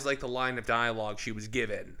 realize, the line of dialogue she was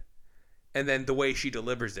given. And then the way she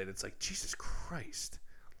delivers it. It's like, Jesus Christ.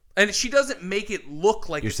 And she doesn't make it look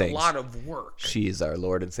like it's a lot of work. She is our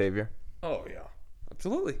Lord and Savior. Oh, yeah.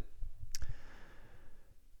 Absolutely.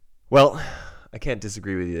 Well, I can't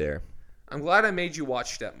disagree with you there. I'm glad I made you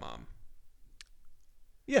watch Stepmom.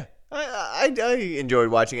 Yeah, I enjoyed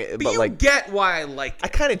watching it, but you get why I like it. I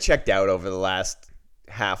kind of checked out over the last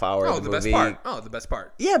half hour of the movie. The best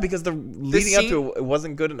part. Yeah, because the leading up to it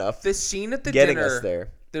wasn't good enough. The scene at the getting dinner, us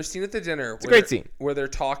there. The scene at the dinner. It's a great scene where they're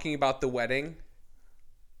talking about the wedding.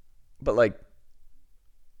 But I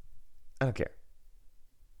don't care.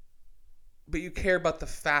 But you care about the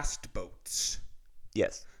fast boats.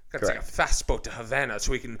 Yes. Gotta take a fast boat to Havana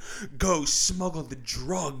so we can go smuggle the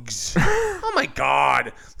drugs. Oh my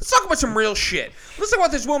God. Let's talk about some real shit. Let's talk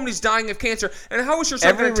about this woman who's dying of cancer and how is her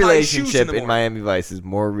son going to tie his shoes in relationship the morning. in Miami Vice is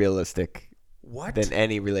more realistic What? than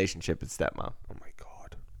any relationship in Stepmom. Oh my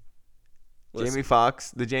God. The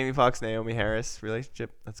Jamie Foxx, Naomi Harris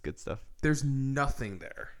relationship, that's good stuff. There's nothing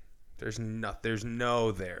there. There's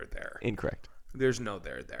no there there. Incorrect. There's no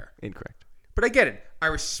there there. Incorrect. But I get it. I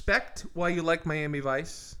respect why you like Miami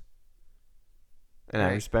Vice. And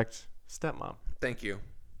I respect Stepmom. Thank you.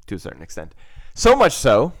 To a certain extent. So much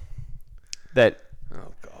so that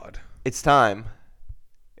Oh God. it's time.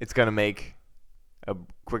 It's going to make a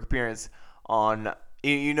quick appearance on,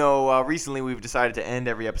 recently we've decided to end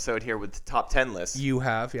every episode here with the top 10 list. You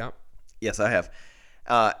have, yeah. Yes, I have.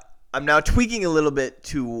 I'm now tweaking a little bit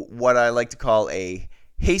to what I like to call a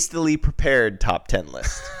hastily prepared top 10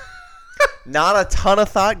 list. Not a ton of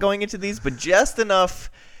thought going into these, but just enough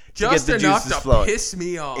to get the juices flowing. Piss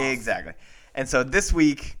me off. Exactly. And so this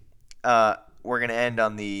week, we're going to end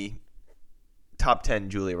on the top 10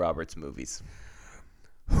 Julia Roberts movies.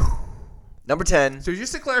 Number 10. So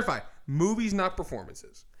just to clarify, movies, not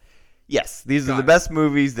performances. Yes, these are the best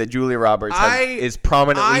movies that Julia Roberts is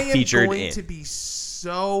prominently featured in. I am going to be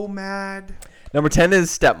so mad. Number 10 is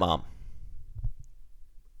Stepmom.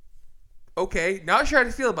 Okay, not sure how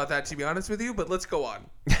to feel about that, to be honest with you, but let's go on.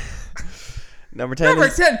 Number 10 Number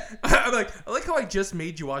 10. I like how I just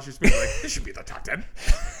made you watch this movie. Like, this should be the top 10.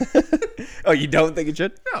 Oh, you don't think it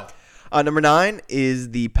should? No. Number 9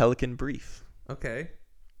 is The Pelican Brief. Okay.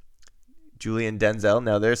 Julie and Denzel.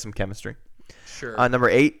 Now, there's some chemistry. Sure. Number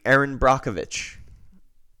 8, Erin Brockovich.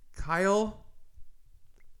 Kyle,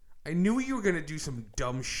 I knew you were going to do some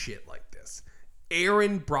dumb shit like this.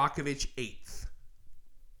 Erin Brockovich 8th.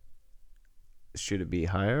 Should it be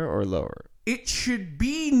higher or lower? It should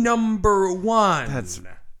be number 1. That's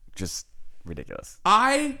just ridiculous.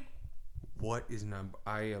 What is number?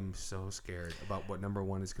 I am so scared about what number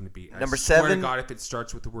 1 is going to be. Number I swear 7. to God, if it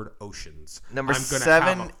starts with the word oceans. Number I'm gonna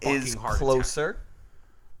 7 have a fucking is heart Closer.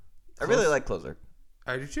 I really like Closer.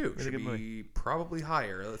 I do too. It's a Should good be movie. probably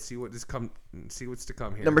higher. Let's see what what's to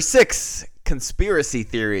come here. Number 6, Conspiracy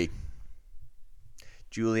Theory.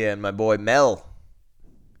 Julia and my boy Mel.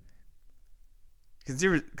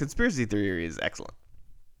 Conspiracy Theory is excellent.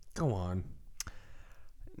 Go on.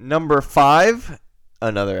 Number 5,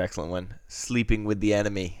 another excellent one, Sleeping with the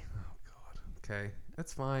Enemy. Oh God. Okay,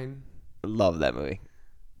 that's fine. Love that movie.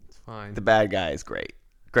 It's fine. The bad guy is great.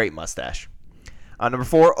 Great mustache. Number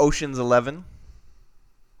 4, Ocean's 11.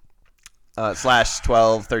 Slash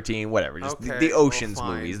 12, 13, whatever. Just the Ocean's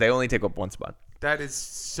movies. They only take up one spot. That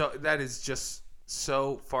is just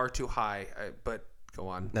so far too high. But go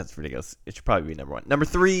on. That's ridiculous. It should probably be number 1. Number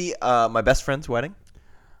 3, My Best Friend's Wedding.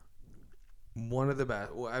 One of the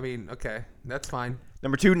best. Well, I mean, okay, that's fine.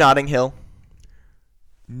 Number 2, Notting Hill.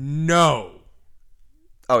 No.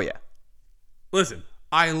 Oh, yeah. Listen,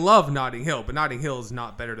 I love Notting Hill, but Notting Hill is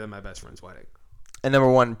not better than My Best Friend's Wedding. And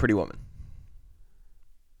number 1, Pretty Woman.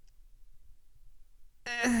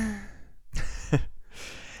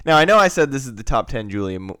 Now, I know I said this is the top 10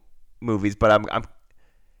 Julia movies, but I'm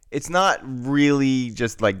it's not really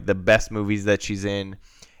just like the best movies that she's in.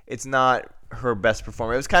 It's not her best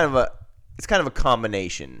performance. It's kind of a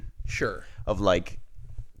combination. Sure. Of like,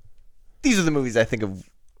 these are the movies I think of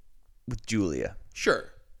with Julia.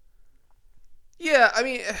 Sure. Yeah, I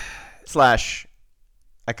mean, slash,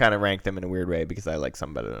 I kind of rank them in a weird way because I like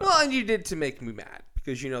some better than others. Well, and you did to make me mad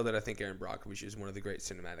because you know that I think Erin Brockovich is one of the great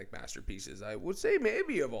cinematic masterpieces. I would say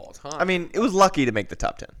maybe of all time. I mean, it was lucky to make the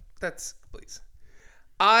top 10. Please.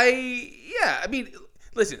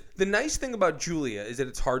 Listen, the nice thing about Julia is that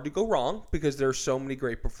it's hard to go wrong because there are so many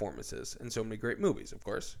great performances and so many great movies, of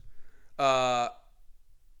course. I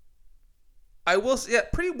will say, yeah,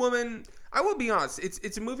 Pretty Woman, I will be honest,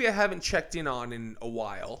 it's a movie I haven't checked in on in a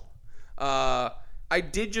while. I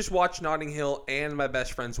did just watch Notting Hill and My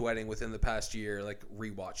Best Friend's Wedding within the past year, like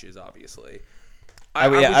rewatches, obviously.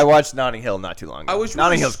 I watched Notting Hill not too long ago.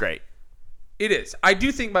 Notting Hill's great. It is. I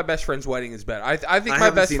do think My Best Friend's Wedding is better. I think I My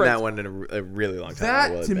haven't Best seen Friend's that one in a really long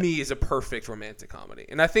time. That to me is a perfect romantic comedy,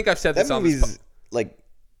 and I think I've said that this on this. That movie's like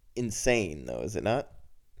insane, though, is it not?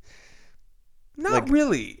 Not like,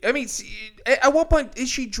 really. I mean, at one point, is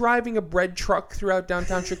she driving a bread truck throughout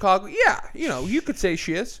downtown Chicago? Yeah, you could say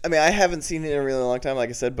she is. I mean, I haven't seen it in a really long time, like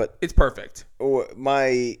I said, but it's perfect.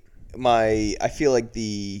 I feel like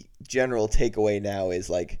the general takeaway now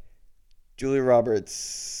is like Julia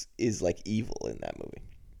Roberts is like evil in that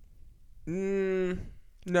movie.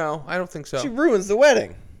 No, I don't think so. She ruins the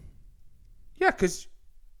wedding. Yeah, because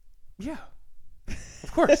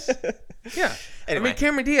Of course. Yeah. Anyway. I mean,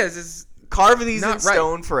 Cameron Diaz is Carve these not in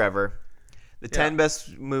stone forever. The Yeah. 10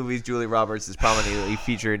 best movies Julia Roberts is prominently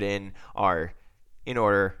featured in are, in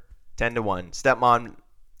order, 10-1, Stepmom,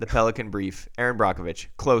 The Pelican Brief, Erin Brockovich,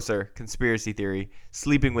 Closer, Conspiracy Theory,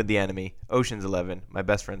 Sleeping with the Enemy, Ocean's 11, My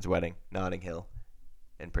Best Friend's Wedding, Notting Hill,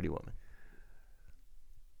 and Pretty Woman.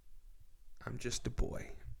 I'm just a boy.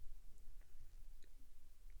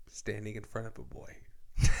 Standing in front of a boy.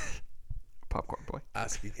 Popcorn boy.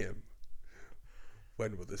 Asking him,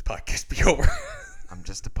 when will this podcast be over? I'm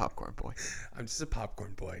just a popcorn boy. I'm just a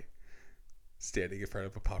popcorn boy. Standing in front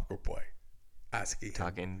of a popcorn boy. Asking him,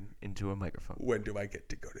 Talking into a microphone. when do I get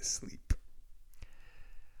to go to sleep?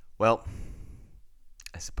 Well,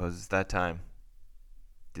 I suppose it's that time.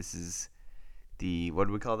 This is the, what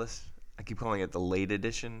do we call this? I keep calling it the late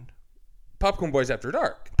edition. Popcorn Boys After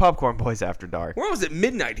Dark. Popcorn Boys After Dark. We're almost at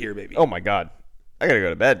midnight here, baby. Oh my God. I gotta go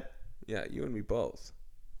to bed. Yeah, you and me both.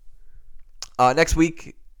 Next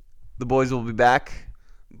week, the boys will be back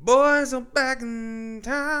Boys are back in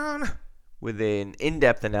town. with an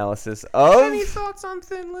in-depth analysis of... Any thoughts on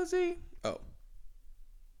Thin Lizzy? Oh.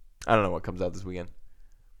 I don't know what comes out this weekend.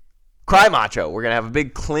 Cry Macho. We're going to have a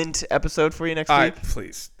big Clint episode for you next week.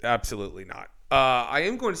 Please. Absolutely not. I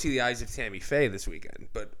am going to see The Eyes of Tammy Faye this weekend,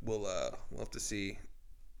 but we'll have to see.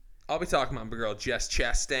 I'll be talking about my girl Jess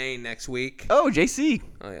Chastain next week. Oh, JC.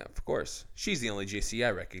 Oh, yeah, of course. She's the only JC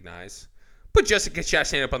I recognize. Put Jessica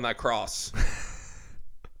Chastain up on that cross.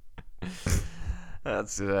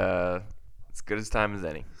 That's as good as time as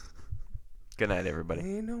any. Good night, everybody.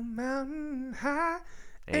 Ain't no mountain high,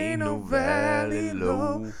 Ain't no valley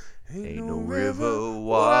low, ain't no river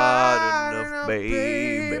wide enough,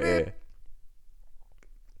 baby.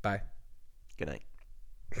 Bye. Good night.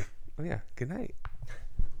 Oh, yeah. Good night.